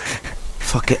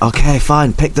 Fuck it. Okay,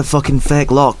 fine. Pick the fucking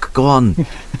fake lock. Go on.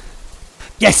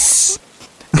 Yes.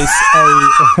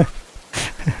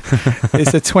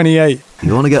 It's a 28.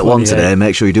 You want to get one 28. today?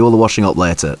 Make sure you do all the washing up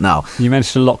later. Now, You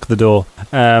managed to lock the door.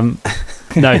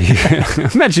 No,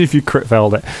 imagine if you crit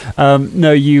failed it.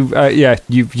 No, you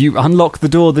unlock the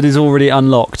door that is already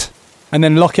unlocked. And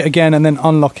then lock it again, and then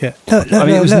unlock it. Look, I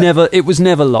mean, look. it was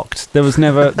never locked. There's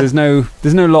no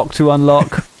lock to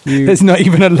unlock. There's not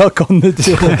even a lock on the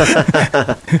door.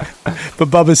 But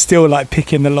Bubba's still like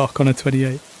picking the lock on a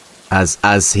 28.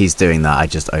 as he's doing that, I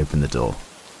just open the door.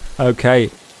 Okay,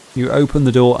 you open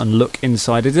the door and look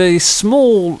inside. It's a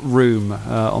small room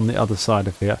on the other side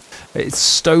of here. It's a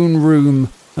stone room.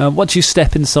 Once you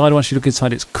step inside, once you look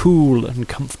inside, it's cool and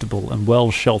comfortable and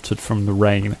well sheltered from the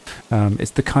rain.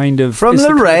 It's the kind of... From it's the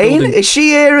kind of rain? building- Is she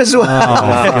here as well?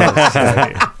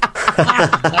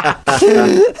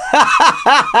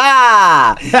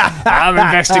 I'm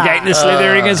investigating the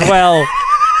slithering as well.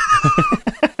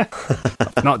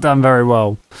 Not done very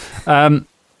well.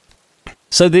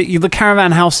 So the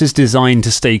caravan house is designed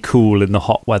to stay cool in the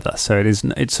hot weather. So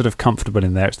it's sort of comfortable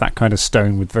in there. It's that kind of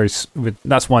stone with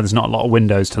that's why there's not a lot of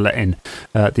windows to let in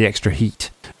the extra heat.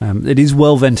 It is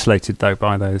well ventilated though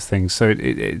by those things, so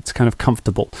it's kind of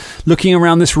comfortable. Looking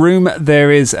around this room,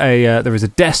 there is a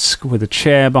desk with a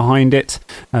chair behind it.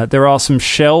 There are some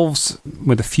shelves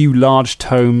with a few large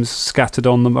tomes scattered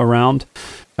on them around.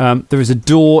 There is a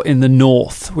door in the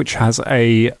north which has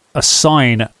a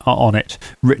sign on it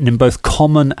written in both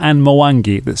Common and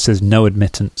Mwangi that says no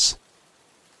admittance.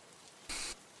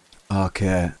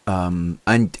 Okay.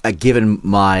 And given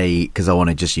because I want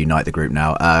to just unite the group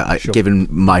now. Sure. Given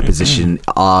my position,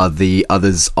 are the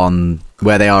others on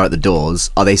where they are at the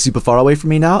doors? Are they super far away from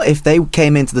me now? If they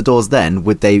came into the doors, then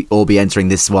would they all be entering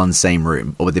this one same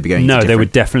room, or would they be going? No, they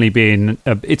would definitely be in.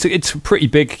 It's a pretty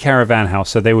big caravan house,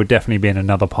 so they would definitely be in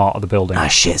another part of the building. Ah,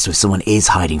 shit! So if someone is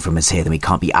hiding from us here, then we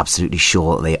can't be absolutely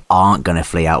sure that they aren't going to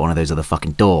flee out one of those other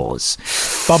fucking doors.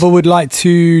 Bubba would like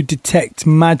to detect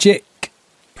magic.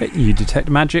 You detect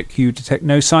magic. You detect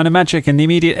no sign of magic in the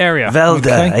immediate area.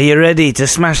 Velda, are you ready to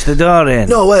smash the door in?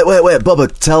 No, wait,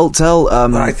 Bubba. Tell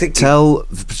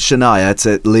Shania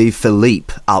to leave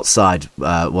Philippe outside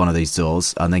one of these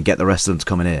doors, and then get the rest of them to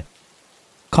come in here.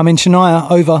 Come in, Shania.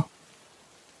 Over.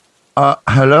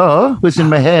 Hello. Who's in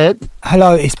my head?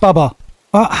 Hello, it's Bubba.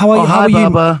 How are you? Hi,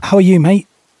 Bubba. How are you, mate?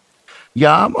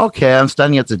 Yeah, I'm okay. I'm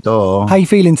standing at the door. How you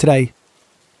feeling today?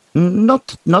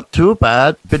 Not too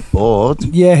bad. Bit bored.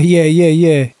 Yeah.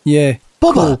 Bubba,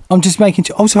 cool. I'm just making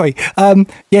sure. Oh, sorry.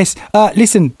 Yes.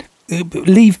 Listen.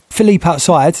 Leave Philippe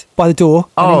outside by the door.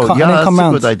 And then come that's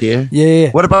round. a good idea.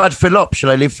 Yeah. What about Philippe? Shall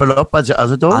I leave Philippe at the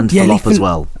other door? And Philippe as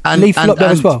well. Leave Philippe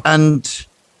there as well. And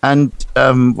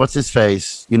what's his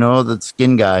face? You know, the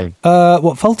skin guy.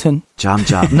 What, Fulton? Jam.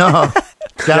 No,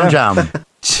 Jam.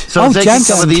 So I'm taking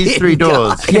some of these 3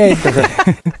 doors. Yeah.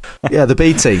 Yeah, the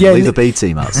B team. Yeah, leave the B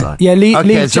team outside. Yeah,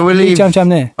 leave Jam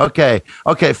there. Okay,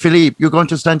 Philippe, you're going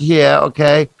to stand here,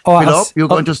 okay? Right, Philippe, you're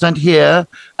going to stand here,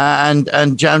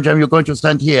 and Jam, you're going to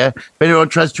stand here. If anyone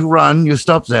tries to run, you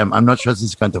stop them. I'm not sure this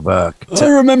is going to work. I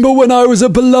remember when I was a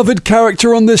beloved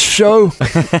character on this show.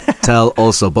 Tell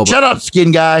also Bubba. Shut up,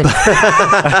 skin guy.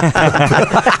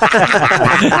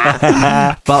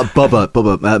 But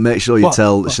Bubba, make sure you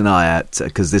tell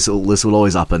Shania, because this will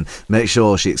always happen. Make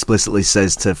sure she explicitly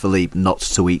says to Philippe not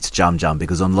to eat Jam,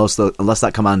 because unless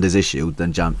that command is issued,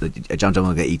 then Jam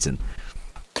will get eaten.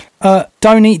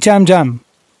 Don't eat Jam.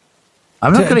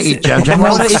 I'm not going to eat Jam. I'm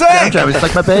going to eat Jam. It's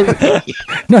like my baby.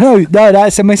 No.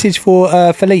 That's a message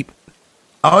for Philippe.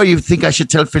 Oh, you think I should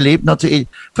tell Philippe not to eat?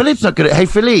 Philippe's not going to. Hey,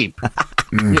 Philippe,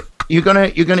 you're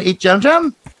gonna eat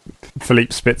Jam?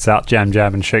 Philippe spits out Jam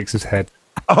and shakes his head.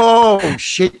 Oh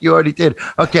shit! You already did.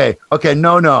 Okay.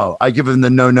 No. I give him the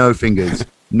no fingers.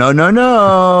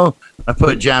 No. I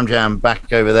put Jam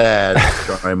back over there.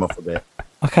 Just dry him off a bit.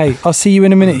 Okay, I'll see you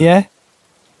in a minute. Yeah.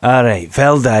 All right,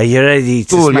 Velda, are you ready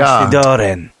to smash the door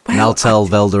in? And I'll tell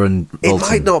Velda and Fulton. It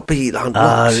might not be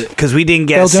unlocked. Because we didn't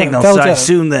get a signal, so I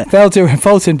assume that... Velda and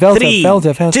Fulton. 3, 2...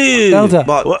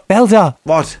 Velda.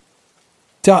 What?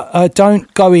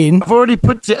 Don't go in. I've already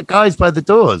put the guys by the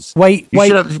doors. Wait.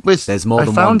 There's more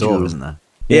than one door, isn't there?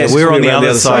 Yeah, we're on the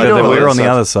other side of it. We're on the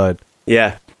other side.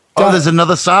 Yeah. Oh, there's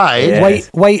another side. Yes.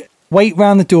 Wait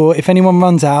round the door. If anyone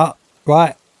runs out,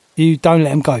 right, you don't let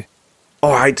them go.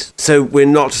 All right, so we're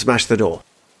not to smash the door.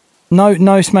 No,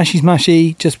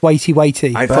 smashy, just waity.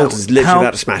 Fulton's literally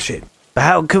about to smash it.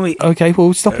 How can we... Okay,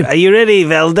 well, stop him. Are you ready,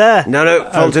 Velda? No,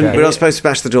 Fulton, we're not supposed to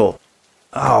smash the door.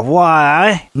 Oh,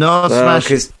 why? No, smash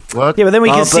it. What? Yeah, but then we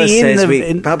can see in the...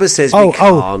 Bubba says we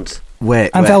can't. Wait.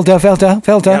 And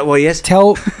Velda. Yeah, well, yes.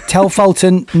 Tell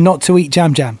Fulton not to eat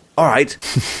Jam. All right.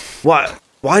 Why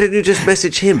didn't you just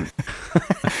message him?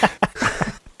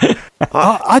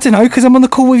 I don't know, because I'm on the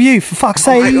call with you, for fuck's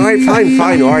sake. All right,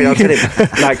 fine. All right, I'll tell him.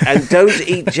 And don't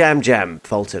eat Jam,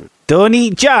 Fulton. Don't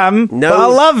eat jam? No. But I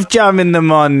love jam in the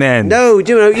morning. No,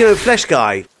 you know, flesh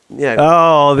guy. Yeah.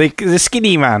 Oh, the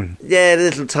skinny man. Yeah, the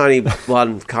little tiny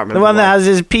one. Can't remember. The one that has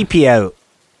his pee-pee out.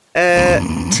 Yeah.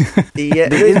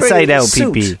 The inside-out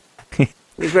pee-pee.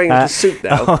 He's wearing a suit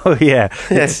now. Oh, yeah.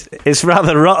 It's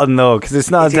rather rotten, though, because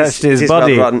it's not attached to his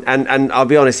body. Rather rotten. And I'll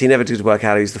be honest, he never did work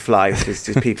out who's the fly.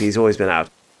 His pee-pee's always been out.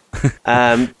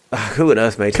 Who on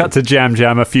earth made Cut to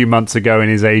Jam a few months ago in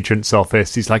his agent's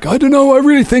office. He's like, I don't know, I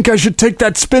really think I should take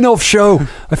that spin-off show.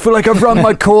 I feel like I've run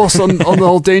my course on the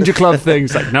whole Danger Club thing.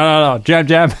 It's like, no,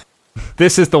 Jam.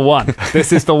 This is the one.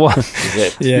 Yeah.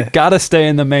 You gotta stay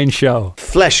in the main show.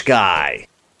 Flesh guy.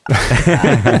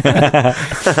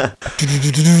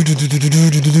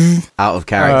 Out of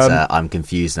character, I'm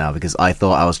confused now because I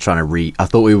thought I was trying to I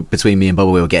thought between me and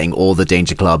Bubba, we were getting all the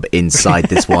Danger Club inside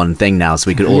this one thing now, so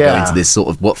we could all go into this sort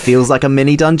of what feels like a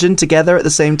mini dungeon together at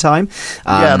the same time.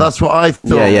 That's what I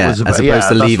thought. Was as opposed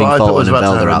to leaving Fulton and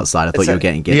Velda outside, I thought you were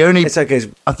getting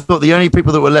I thought the only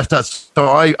people that were left out. So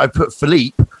I put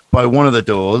Philippe by one of the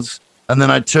doors. And then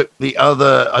I took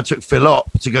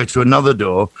Philop to go to another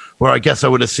door where I guess I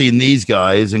would have seen these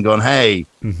guys and gone, hey,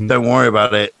 don't worry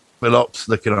about it. Philop's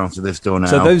looking after this door now.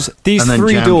 So these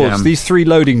three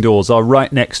loading doors are right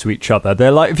next to each other.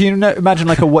 They're like, if you imagine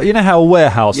like how a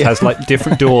warehouse has like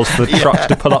different doors for trucks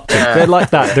to pull up to. They're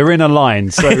like that. They're in a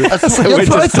line. So we're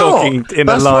just talking in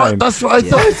a line. That's what I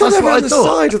thought. That's what I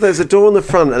thought. There's a door on the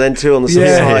front and then two on the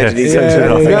side.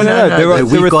 No. There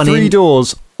are three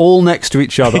doors all next to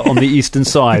each other on the eastern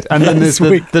side, and then there's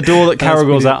the door that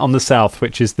Caragor's at on the south,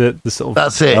 which is the sort of.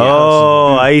 That's it.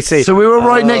 Oh, I see. So we were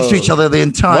right next to each other the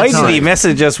entire time. Why did he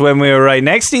message us when we were right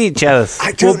next to each other?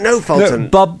 I don't know,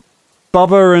 Fulton.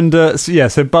 Bubba and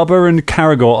so Bubba and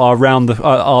Caragor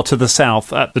are to the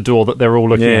south at the door that they're all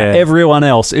looking at. Everyone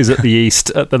else is at the east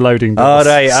at the loading doors. All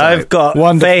right, I've got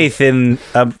faith in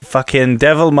a fucking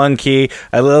devil monkey,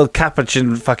 a little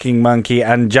capuchin fucking monkey,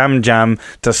 and Jam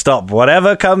to stop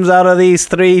whatever comes out of these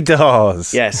three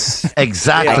doors. Yes,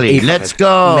 exactly. Let's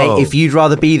go, mate. If you'd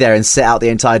rather be there and sit out the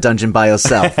entire dungeon by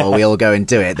yourself, or we all go and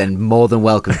do it, then more than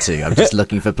welcome to. I'm just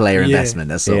looking for player investment.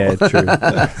 That's all. Yeah,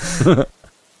 true.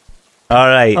 All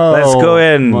right, let's go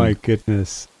in. My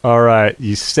goodness. All right,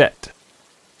 you set.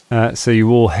 So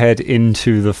you all head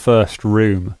into the first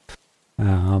room.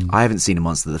 I haven't seen a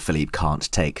monster that Philippe can't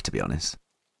take, to be honest.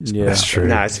 Yeah, that's true.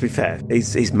 No, to be fair,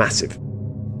 he's massive.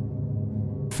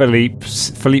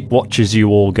 Philippe watches you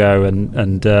all go,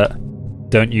 and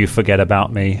don't you forget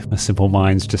about me. A Simple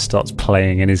Minds just starts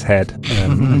playing in his head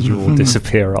as you all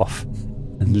disappear off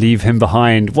and leave him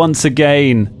behind once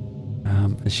again.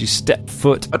 As you step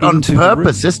foot but into on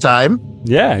purpose this time.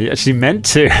 Yeah, you actually meant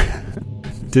to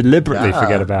deliberately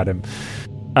forget about him.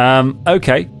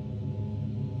 Okay.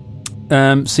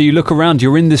 So you look around.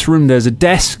 You're in this room. There's a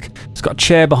desk. It's got a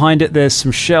chair behind it. There's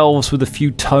some shelves with a few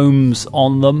tomes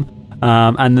on them.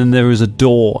 And then there is a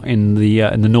door in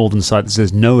the northern side that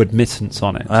says no admittance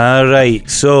on it. All right.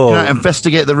 So can I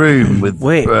investigate the room with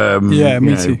me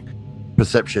too.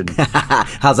 Perception.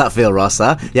 How's that feel, Ross?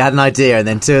 Huh? You had an idea, and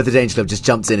then two of the Danger Club just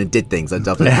jumped in and did things. How'd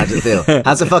it feel?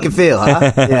 How's it fucking feel?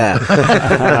 Huh? Yeah.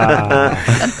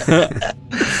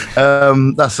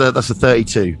 That's a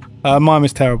 32. Mine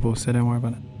was terrible, so don't worry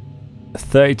about it.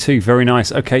 32, very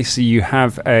nice. Okay, so you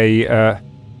have a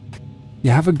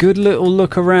good little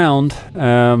look around.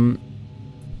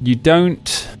 You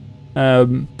don't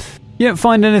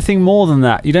find anything more than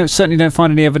that. You certainly don't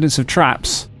find any evidence of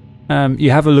traps.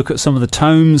 You have a look at some of the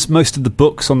tomes. Most of the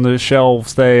books on the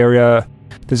shelves there.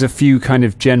 There's a few kind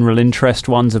of general interest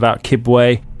ones about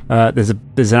Kibwe. There's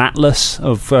an atlas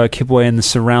of Kibwe and the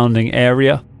surrounding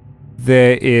area.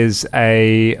 There is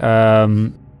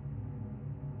then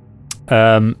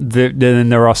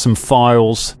there are some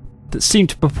files that seem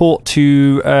to purport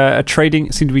to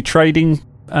be trading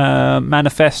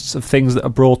manifests of things that are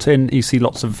brought in. You see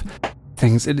lots of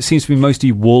things. It seems to be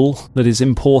mostly wool that is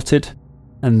imported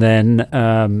and then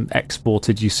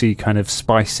exported. You see kind of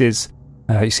spices.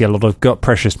 You see a lot of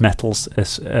precious metals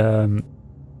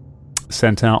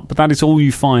sent out, but that is all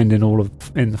you find in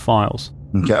the files.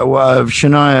 Okay. Well,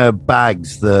 Shania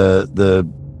bags the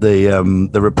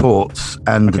reports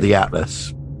and the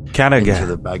atlas into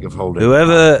the bag of holding.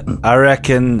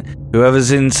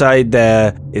 Whoever's inside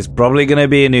there is probably going to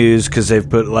be an ooze because they've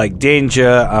put like danger.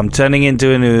 I'm turning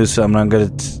into an ooze, so I'm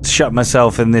going to shut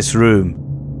myself in this room.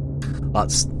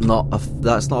 That's not a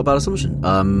bad assumption.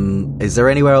 Is there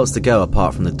anywhere else to go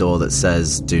apart from the door that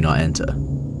says "Do not enter"?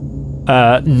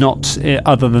 Not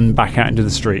other than back out into the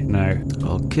street. No.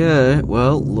 Okay.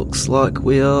 Well, looks like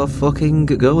we are fucking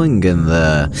going in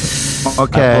there.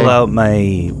 Okay. I pull out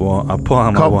my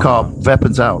cop,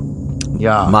 weapons out.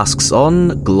 Yeah. Masks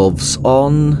on, gloves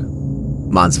on.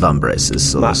 Mine's van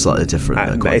braces, so they're slightly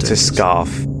different. It's a scarf.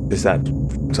 Is that?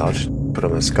 So I'll just put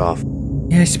on a scarf.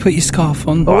 Yeah, just put your scarf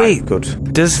on. Oh, wait,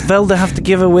 good. Does Velda have to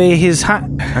give away his hat?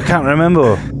 I can't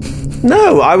remember.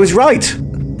 No, I was right.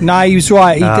 No, he was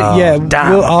right.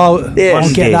 Damn. I'll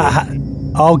get that hat.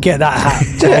 I'll get that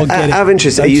hat. I'll get it. Out of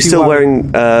interest, are you still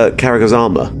wearing Carragher's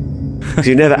armour? Because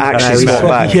you never actually swapped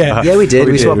back. Yeah, we did.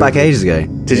 We swapped back ages ago.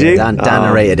 Did you? Dan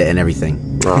narrated it and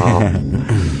everything.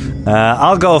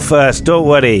 I'll go first. Don't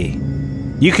worry.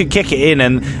 You could kick it in,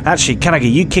 and actually,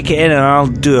 Carragher, you kick it in, and I'll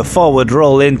do a forward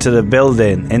roll into the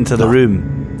building, into the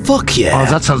room. Fuck yeah. Oh,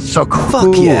 that sounds so cool.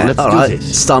 Fuck yeah. Let's All do right,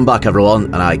 this. stand back, everyone,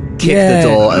 and I kick the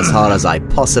door as hard as I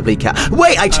possibly can.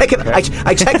 Wait, I check it. I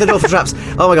check the door for traps.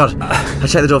 Oh my god. I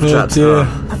check the door for traps. Dear.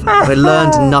 I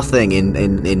learned nothing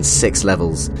in 6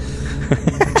 levels.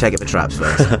 Check it for traps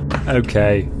first.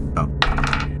 Okay.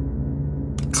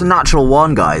 It's a natural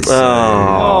 1, guys.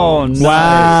 Oh, no.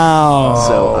 Wow.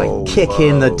 So I kick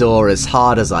in the door as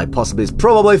hard as I possibly. It's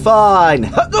probably fine.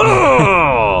 And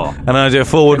I do a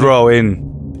forward roll in.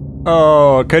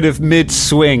 Oh, kind of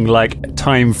mid-swing, like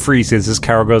time freezes as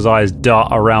Caragor's eyes dart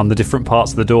around the different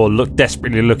parts of the door,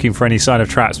 desperately looking for any sign of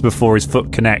traps before his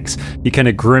foot connects. He kind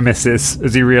of grimaces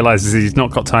as he realises he's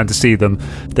not got time to see them,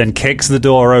 then kicks the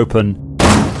door open.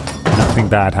 Nothing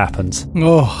bad happens.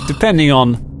 Oh. Depending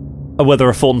on whether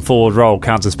a Fulton forward roll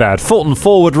counts as bad. Fulton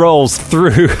forward rolls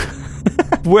through,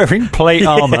 wearing plate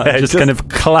armour, just kind of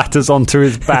clatters onto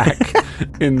his back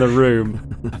in the room.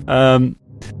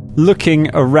 Looking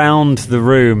around the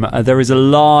room, there is a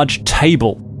large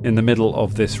table in the middle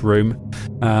of this room.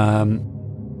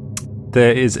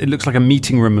 It looks like a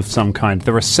meeting room of some kind.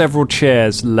 There are several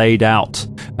chairs laid out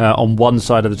on one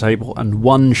side of the table and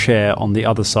one chair on the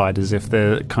other side, as if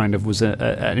there kind of was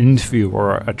an interview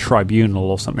or a tribunal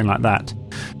or something like that.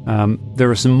 There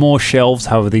are some more shelves,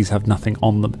 however these have nothing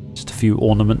on them, just a few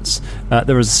ornaments.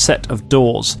 There is a set of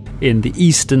doors in the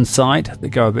eastern side that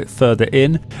go a bit further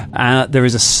in. There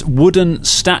is a wooden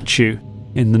statue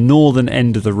in the northern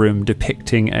end of the room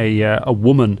depicting a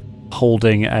woman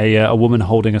holding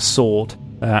a sword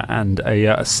and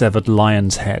a severed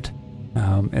lion's head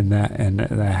in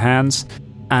their hands,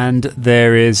 and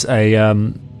there is a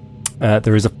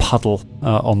puddle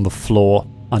on the floor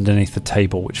underneath the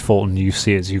table, which Fulton you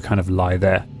see as you kind of lie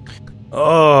there.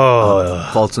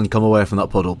 Fulton, come away from that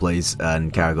puddle, please.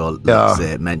 And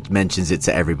Caragor mentions it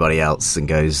to everybody else and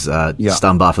goes,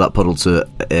 stand by for that puddle to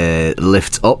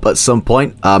lift up at some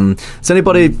point. Does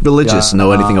anybody religious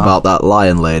know anything about that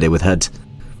lion lady with head?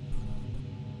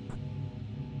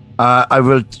 I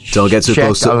will Don't get too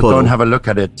close to the I'll puddle. go and have a look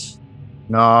at it.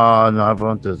 No, I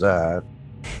won't do that.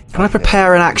 Can I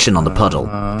prepare an action on the puddle?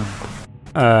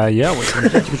 Yeah.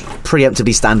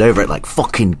 Preemptively stand over it like,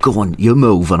 fucking go on, you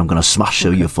move, and I'm going to smash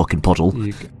you fucking puddle.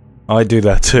 I do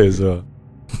that too as well.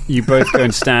 You both go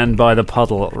and stand by the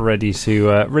puddle, ready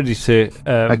to do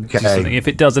something. If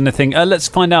it does anything, let's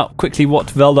find out quickly what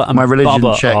Velda and My religion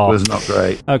Bubba check are. was not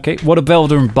great. Okay, what are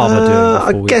Velda and Bubba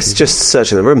doing? I guess just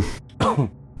searching the room.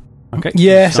 Okay.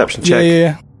 Yeah. Perception check.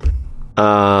 Yeah.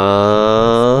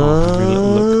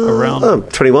 Look around.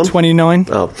 21. 29.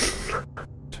 Oh.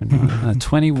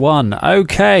 21.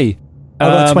 Okay. I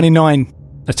got 29.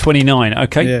 29.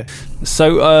 Okay. Yeah.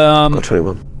 So, Got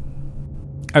 21.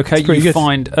 okay, you good.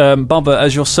 find Bubba,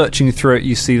 as you're searching through it,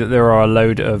 you see that there are a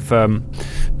load of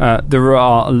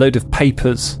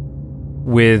papers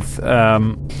with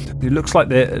it looks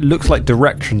like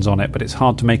directions on it, but it's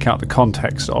hard to make out the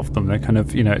context of them. They're kind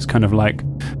of, it's kind of like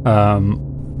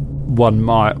 1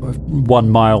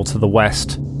 mile to the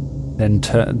west,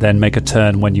 then make a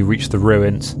turn when you reach the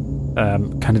ruins.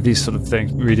 Kind of these sort of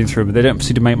things, reading through, but they don't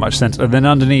seem to make much sense. And then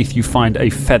underneath you find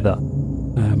a feather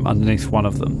underneath one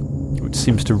of them, which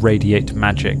seems to radiate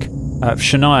magic.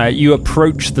 Shania, you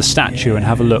approach the statue and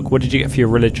have a look. What did you get for your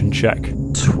religion check?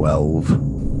 12.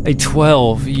 A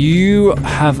 12. You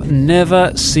have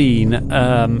never seen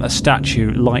a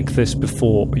statue like this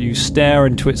before. You stare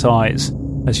into its eyes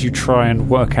as you try and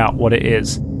work out what it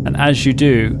is. And as you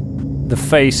do, the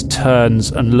face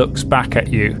turns and looks back at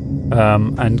you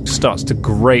and starts to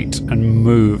grate and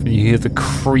move. And you hear the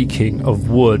creaking of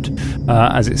wood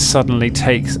as it suddenly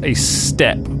takes a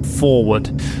step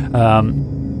forward.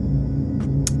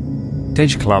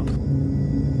 Danger Club,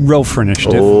 roll for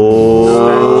initiative.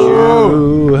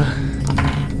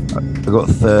 I got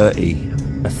 30.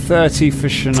 A 30 for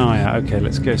Shania. Okay,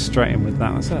 let's go straight in with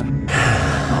that. That's not a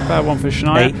bad one for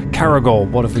Shania. Caragor,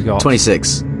 what have we got?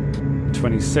 26.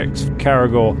 26 for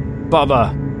Caragor.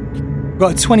 Bubba.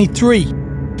 Got 23.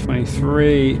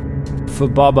 23 for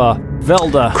Bubba.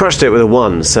 Velda. Crushed it with a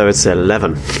 1, so it's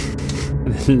 11.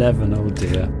 11, oh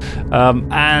dear.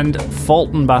 And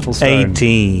Fulton Battlestone.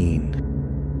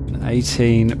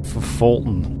 18 for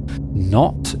Fulton.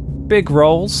 Not big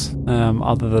rolls,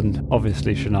 other than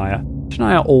obviously Shania.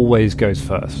 Shania always goes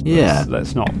first. Yeah.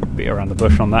 Let's not beat around the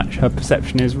bush on that. Her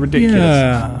perception is ridiculous.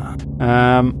 Yeah.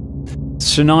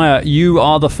 Shania, you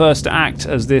are the first to act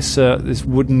as this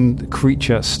wooden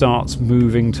creature starts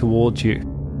moving towards you.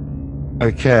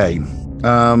 Okay.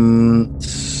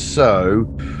 So,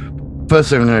 first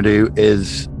thing I'm going to do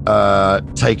is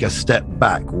take a step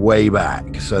back, way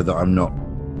back, so that I'm not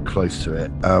close to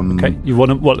it. Okay. You want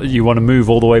to move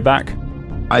all the way back?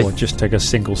 or just take a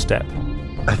single step?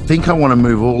 I think I want to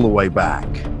move all the way back.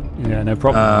 Yeah, no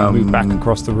problem. You move back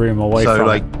across the room away from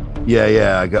it.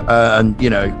 I go, and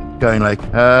going like,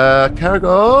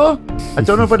 Caragor, I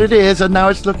don't know what it is, and now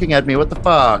it's looking at me. What the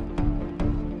fuck?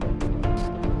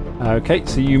 Okay,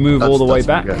 so you move all the way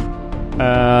back. Do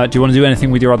you want to do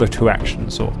anything with your other 2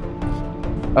 actions, or?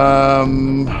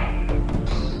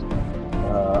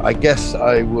 I guess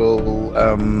I will.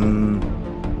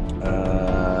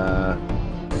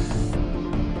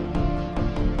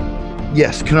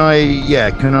 Yes. Can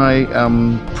I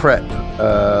prep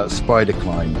spider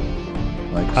climb?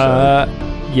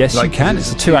 Yes, you can.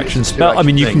 It's a 2-action spell. I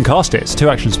mean, you can cast it. It's a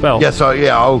 2-action spell.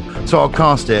 Yeah. I'll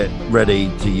cast it, ready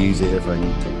to use it if I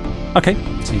need to. Okay,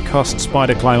 so you cast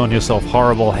Spider Climb on yourself.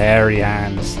 Horrible hairy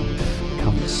hands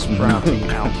come sprouting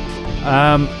out,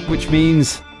 which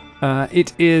means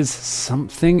it is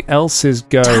something else's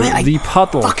go. Damn it, the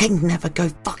puddle. Fucking never go.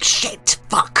 Fuck shit.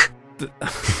 Fuck.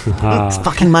 It's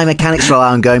fucking my mechanics roll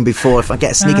out and going before. If I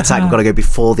get a sneak attack, I've got to go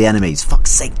before the enemies.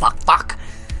 Fuck's sake. Fuck.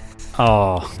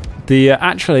 Oh,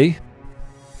 actually,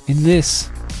 in this,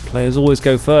 players always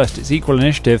go first. It's equal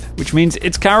initiative, which means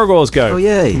it's Caragor's go. Oh,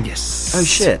 yay. Yes. Oh,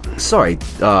 shit. Sorry.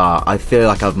 I feel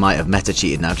like I might have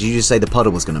meta-cheated now. Did you just say the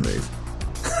puddle was going to move?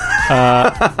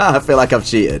 I feel like I've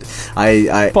cheated.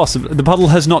 Possibly. The puddle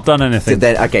has not done anything.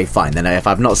 Okay, fine. Then if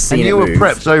I've not seen it move... And you were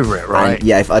prepped over it, right?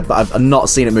 Yeah, if I've not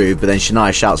seen it move, but then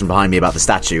Shania shouts from behind me about the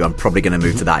statue, I'm probably going to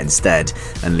move to that instead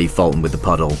and leave Fulton with the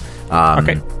puddle.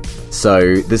 Okay.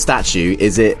 So the statue,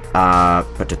 is it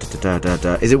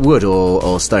wood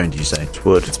or stone, did you say? It's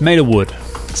wood. It's made of wood.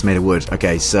 It's made of wood.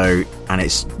 Okay, so... And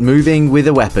it's moving with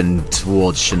a weapon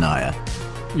towards Shania.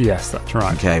 Yes, that's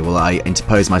right. Okay, well, I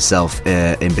interpose myself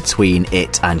in between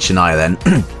it and Shania then.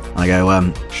 I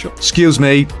go, sure. Excuse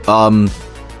me,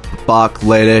 bark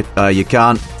lady, you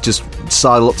can't just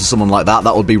sidle up to someone like that.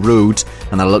 That would be rude.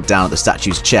 And I look down at the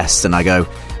statue's chest and I go,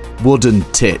 wooden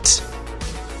tit.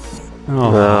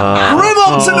 Oh. Grim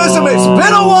optimism, it's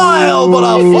been a while, but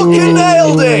I fucking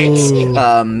nailed it!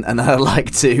 And I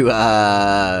like to,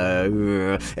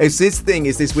 it's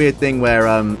this weird thing where,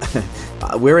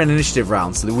 we're in initiative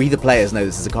round, so we the players know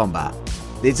this is a combat.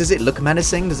 Does it look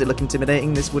menacing? Does it look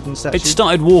intimidating, this wooden statue? It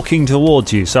started walking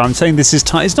towards you, so I'm saying this is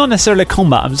time. It's not necessarily a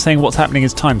combat, I'm saying what's happening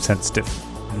is time sensitive.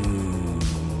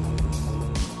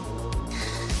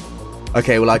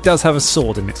 Okay, well, it does have a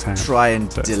sword in its hand. Try and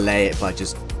delay it by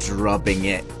just drubbing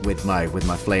it with my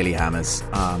flaily hammers.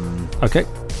 Okay.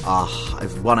 I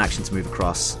have 1 action to move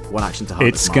across, 1 action to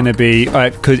harvest. It's going to be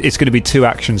it's going to be 2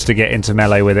 actions to get into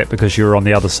melee with it because you're on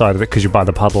the other side of it because you're by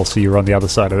the puddle, so you're on the other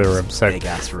side of the room. So big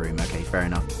ass room. Okay, fair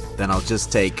enough. Then I'll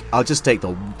just take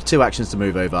the 2 actions to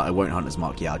move over. I won't Hunter's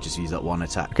Mark. Yeah, I'll just use that 1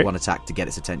 attack. Okay. 1 attack to get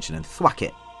its attention and thwack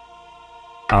it.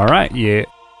 All right, you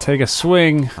take a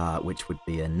swing, which would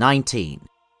be a 19.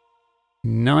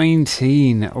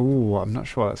 19. Oh, I'm not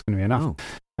sure that's going to be enough.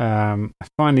 I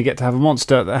finally get to have a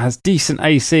monster that has decent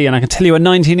AC, and I can tell you a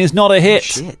 19 is not a hit.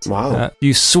 Shit. Wow.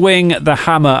 You swing the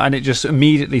hammer, and it just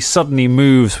suddenly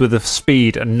moves with a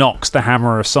speed and knocks the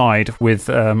hammer aside with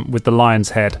the lion's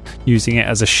head, using it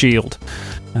as a shield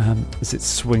as it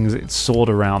swings its sword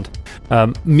around.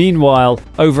 Meanwhile,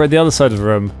 over at the other side of the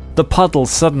room, the puddle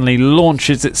suddenly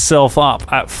launches itself up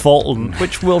at Fulton,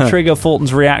 which will trigger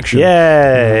Fulton's reaction.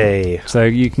 Yay! So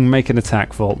you can make an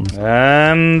attack, Fulton.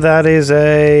 That is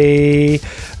a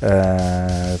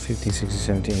 15, 16,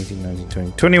 17, 18, 19,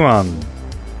 20, 21.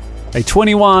 A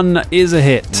 21 is a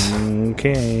hit.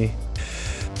 Okay.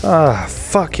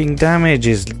 Fucking damage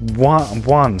is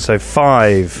 1, so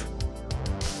 5.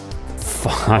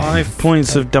 5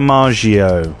 points of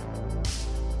damaggio.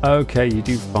 Okay, you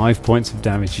do 5 points of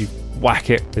damage. You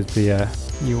whack it with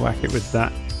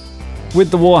that. With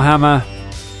the warhammer,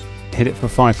 hit it for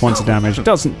 5 points of damage. It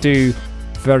doesn't do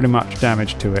very much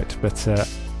damage to it, but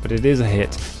it is a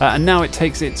hit. And now it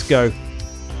takes its go,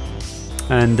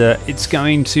 and it's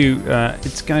going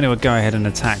to go ahead and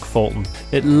attack Fulton.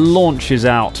 It launches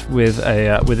out with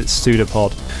its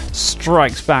pseudopod,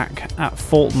 strikes back at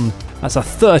Fulton. That's a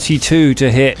 32 to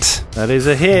hit. That is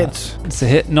a hit. It's a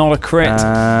hit, not a crit.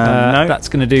 No. That's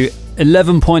going to do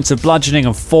 11 points of bludgeoning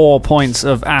and 4 points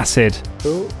of acid.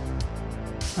 Ooh.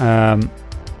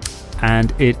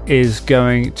 And it is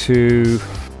going to...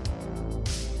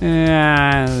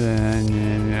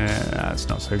 that's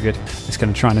not so good. It's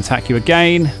going to try and attack you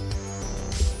again.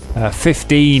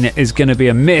 15 is going to be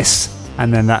a miss.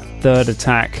 And then that third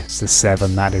attack, it's a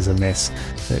 7, that is a miss.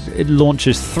 It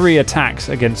launches 3 attacks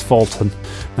against Fulton,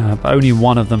 but only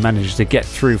one of them manages to get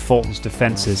through Fulton's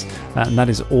defences, and that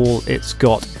is all it's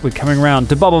got. We're coming round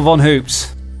to Bubba Von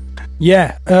Hoops.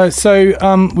 Yeah. So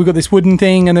we've got this wooden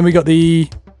thing, and then we got the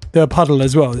puddle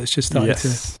as well that's just started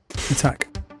to attack.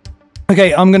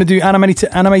 Okay, I'm going to do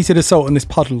animated assault on this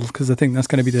puddle because I think that's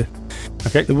going to be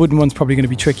the wooden one's probably going to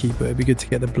be tricky, but it'd be good to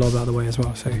get the blob out of the way as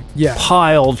well. So yeah,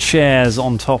 pile chairs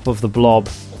on top of the blob,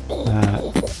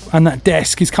 and that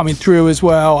desk is coming through as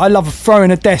well. I love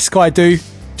throwing a desk. I do. Do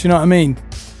you know what I mean?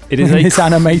 It is this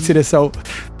animated assault.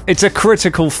 It's a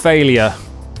critical failure.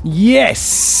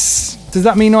 Yes. Does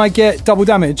that mean I get double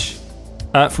damage?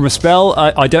 From a spell,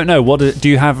 I don't know. What do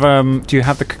you have? Do you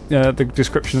have the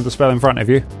description of the spell in front of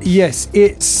you? Yes,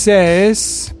 it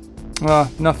says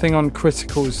nothing on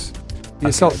criticals. The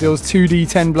assault deals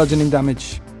 2d10 bludgeoning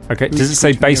damage. Okay. Does it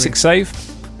say basic save?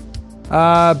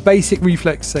 Basic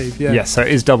reflex save. Yeah. Yes. So it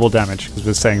is double damage because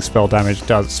we're saying spell damage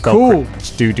does spell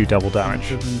crits do double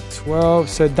damage. 12.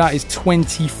 So that is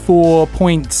 24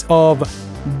 points of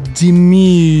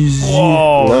damage.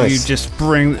 Whoa! Nice. You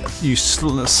just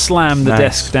slam the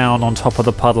desk down on top of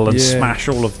the puddle and smash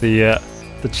all of the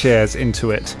chairs into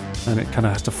it, and it kind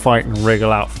of has to fight and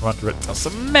wriggle out from under it. Does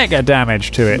some mega damage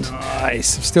to it.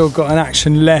 Nice. I've still got an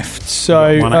action left.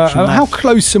 So how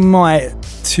close am I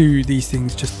to these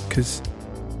things? Just because.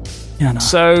 Yeah. No.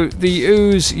 So the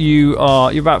ooze,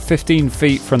 you're about 15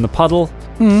 feet from the puddle,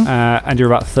 and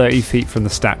you're about 30 feet from the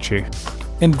statue.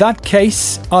 In that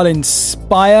case, I'll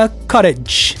inspire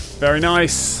courage. Very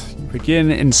nice. You begin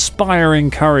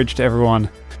inspiring courage to everyone.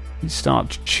 You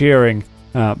start cheering,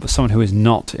 but someone who is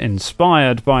not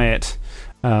inspired by it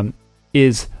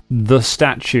is the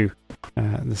statue.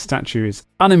 The statue is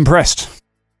unimpressed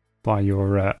by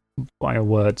your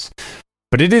words,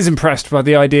 but it is impressed by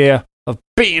the idea of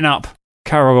beating up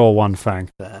Caragor One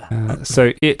Fang.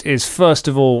 So it is first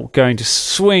of all going to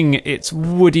swing its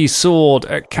woody sword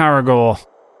at Caragor.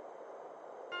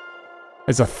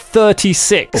 It's a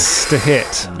 36 to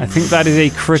hit. I think that is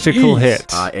a critical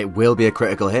hit. It will be a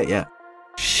critical hit, yeah.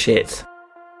 Shit.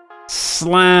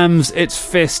 Slams its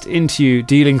fist into you,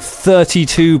 dealing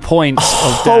 32 points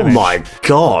of damage. Oh my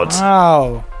god.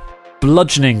 Wow.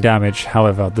 Bludgeoning damage,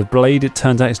 however. The blade, it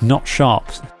turns out, is not sharp.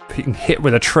 Being hit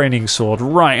with a training sword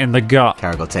right in the gut.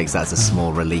 Caragor takes that as a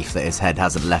small relief that his head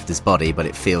hasn't left his body, but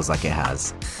it feels like it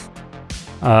has.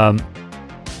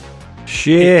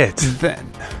 Shit.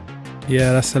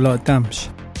 Yeah, that's a lot of damage.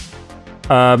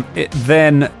 It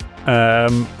then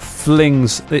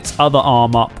flings its other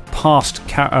arm up past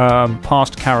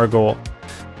Caragor.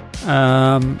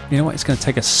 You know what? It's going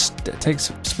to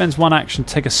spends one action,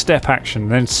 take a step action,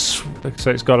 then so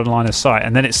it's got a line of sight,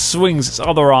 and then it swings its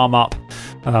other arm up,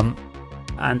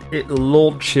 and it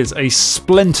launches a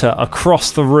splinter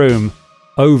across the room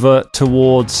over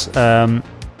towards Bubba.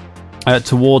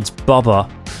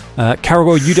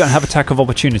 Caragor, you don't have attack of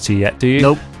opportunity yet, do you?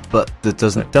 Nope. But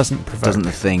doesn't provoke.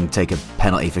 the thing take a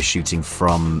penalty for shooting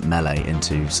from melee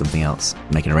into something else,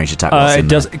 making a ranged attack? It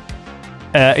does.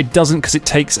 It doesn't because it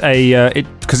takes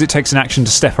an action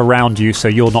to step around you, so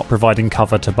you're not providing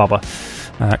cover to Bubba.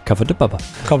 Cover to Bubba.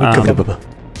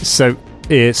 So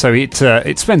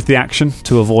it spends the action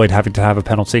to avoid having to have a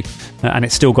penalty, and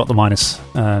it's still got the minus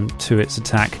to its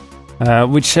attack,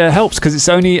 which helps because it's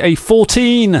only a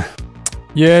 14.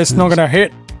 Yeah, it's not going to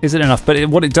hit. Is it enough? But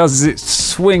what it does is it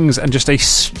swings, and just a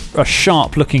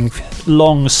sharp-looking,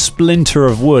 long splinter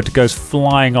of wood goes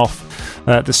flying off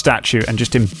the statue and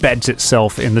just embeds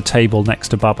itself in the table next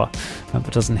to Bubba,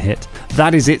 but doesn't hit.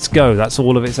 That is its go. That's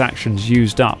all of its actions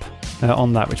used up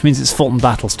on that, which means it's Fulton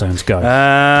Battlestone's go.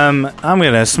 I'm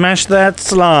going to smash that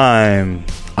slime.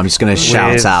 I'm just going to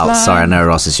shout out. Sorry, I know,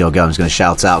 Ross, it's your go. I'm just going to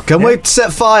shout out. Can we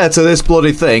set fire to this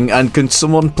bloody thing? And can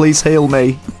someone please heal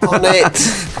me on it?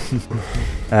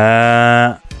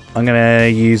 I'm going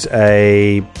to use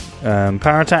a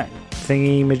power attack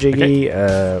thingy-majiggy.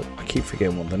 Okay. I keep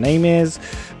forgetting what the name is.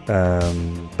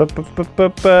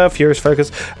 Furious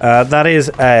Focus. That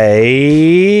is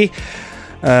a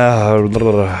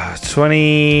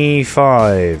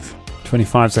 25.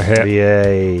 25's a hit.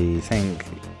 Yay, thank you.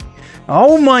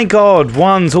 Oh my god,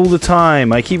 ones all the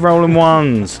time. I keep rolling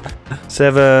ones.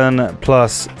 7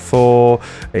 plus 4,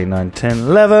 8, 9, 10,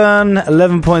 11.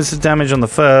 11 points of damage on the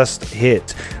first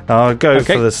hit. I'll go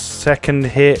for the second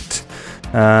hit.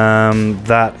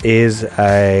 That is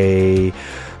a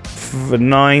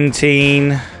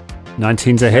 19.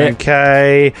 19's a hit.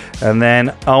 Okay. And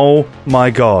then, oh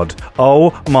my god.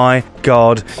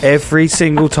 Every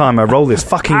single time I roll this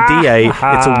fucking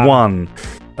D8, it's a 1.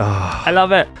 I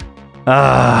love it.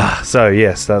 So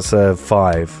yes, that's a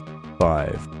 5.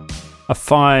 A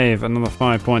 5, another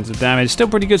 5 points of damage. Still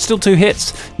pretty good, still 2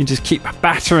 hits. You just keep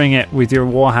battering it with your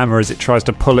Warhammer as it tries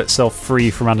to pull itself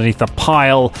free from underneath the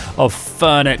pile of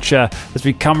furniture as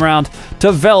we come around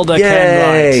to Velda.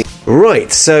 Yay!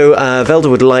 Right, so Velda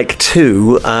would like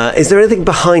to... is there anything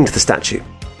behind the statue?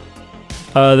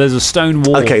 There's a stone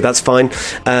wall. Okay, that's fine.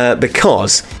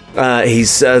 Because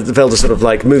Velda sort of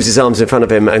like moves his arms in front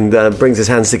of him and brings his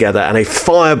hands together, and a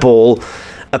fireball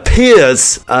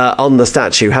appears on the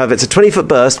statue. However, it's a 20-foot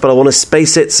burst, but I want to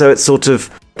space it so it's sort of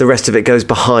the rest of it goes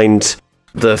behind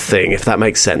the thing, if that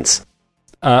makes sense.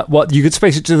 What you could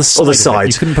space it to the side. Or the side.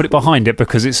 You couldn't put it behind it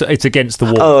because it's against the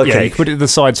wall. Oh, okay. Yeah, you could put it to the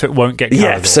side so it won't get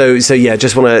Caragor. Yeah. So yeah,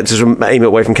 just want to aim it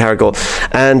away from Caragor,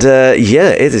 and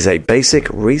it is a basic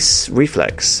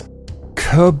reflex.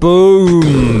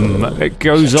 Kaboom! It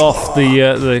goes off.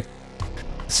 The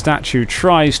statue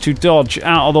tries to dodge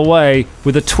out of the way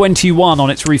with a 21 on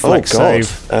its reflex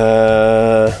save.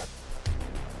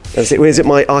 Is it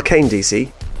my arcane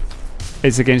DC?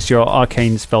 It's against your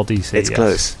arcane spell DC. It's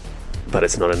close, but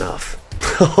it's not enough.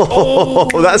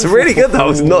 Oh, that's really good. I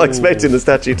was not expecting the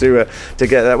statue to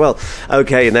get that well.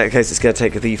 Okay, in that case, it's going to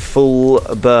take the full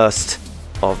burst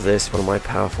of this, one of my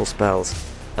powerful spells.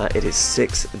 It is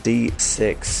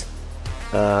 6d6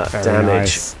 damage.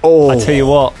 Nice. Oh, I tell you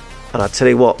what. And I tell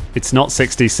you what, it's not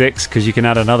 66 because you can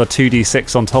add another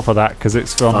 2d6 on top of that because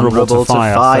it's vulnerable to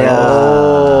fire.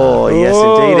 Oh, yes,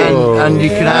 indeed. And you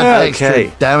can add extra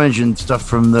damage and stuff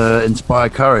from the Inspire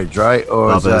Courage, right?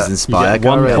 Or Inspire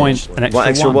Courage. 1 point, an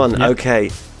extra one. Yep. Okay.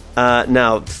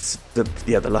 Now,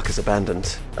 the luck is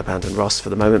abandoned Ross for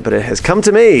the moment, but it has come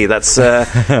to me. That's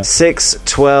 6,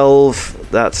 12,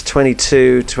 that's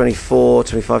 22, 24,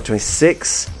 25,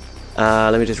 26.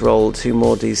 Let me just roll 2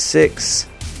 more d6.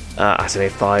 That's only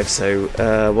 5, so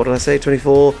what did I say?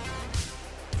 24?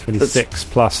 26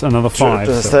 plus another 5.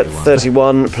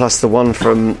 31 plus the one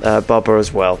from Barbara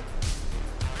as well.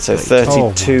 So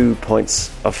 32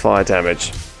 points of fire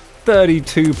damage.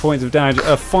 32 points of damage.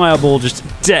 A fireball just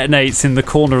detonates in the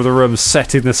corner of the room,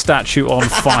 setting the statue on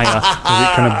fire as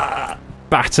it kind of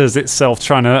batters itself,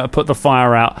 trying to put the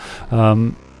fire out.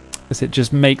 As it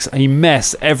just makes a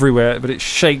mess everywhere, but it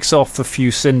shakes off a few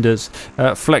cinders,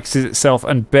 flexes itself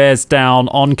and bears down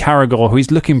on Caragor, who is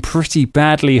looking pretty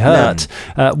badly hurt.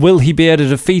 Will he be able to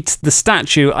defeat the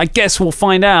statue? I guess we'll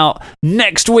find out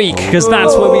next week, because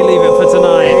that's where we leave it for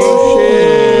tonight.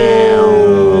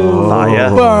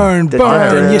 Burn,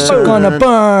 burn, yes you're gonna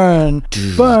burn.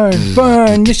 Burn,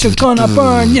 burn, yes you're gonna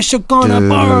burn. Yes you're gonna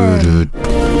burn.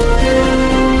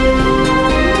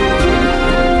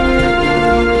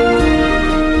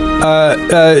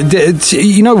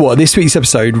 You know what? This week's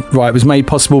episode, right, was made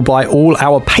possible by all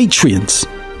our Patreons.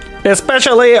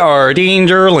 Especially our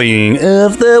Dangerling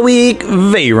of the Week,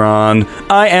 Veyron.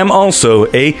 I am also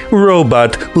a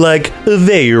robot like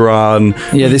Veyron.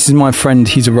 Yeah, this is my friend.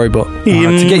 He's a robot.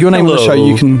 To get your name on the show,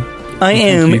 you can... I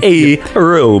am a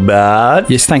robot.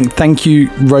 Yes, thank you,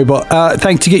 robot.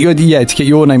 To get your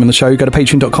name on the show, go to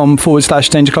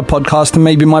patreon.com/Danger Club Podcast, and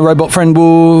maybe my robot friend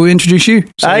will introduce you.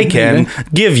 So, I can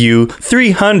give you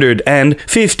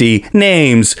 350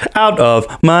 names out of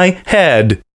my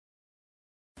head.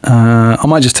 I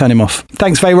might just turn him off.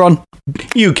 Thanks, Veyron.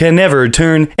 You can never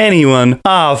turn anyone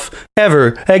off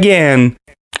ever again.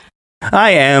 I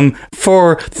am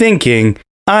for thinking.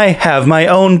 I have my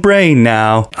own brain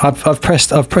now. I've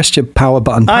pressed your power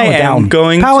button. Power down. Am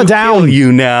going power to down. Kill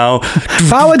you now.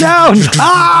 Power down.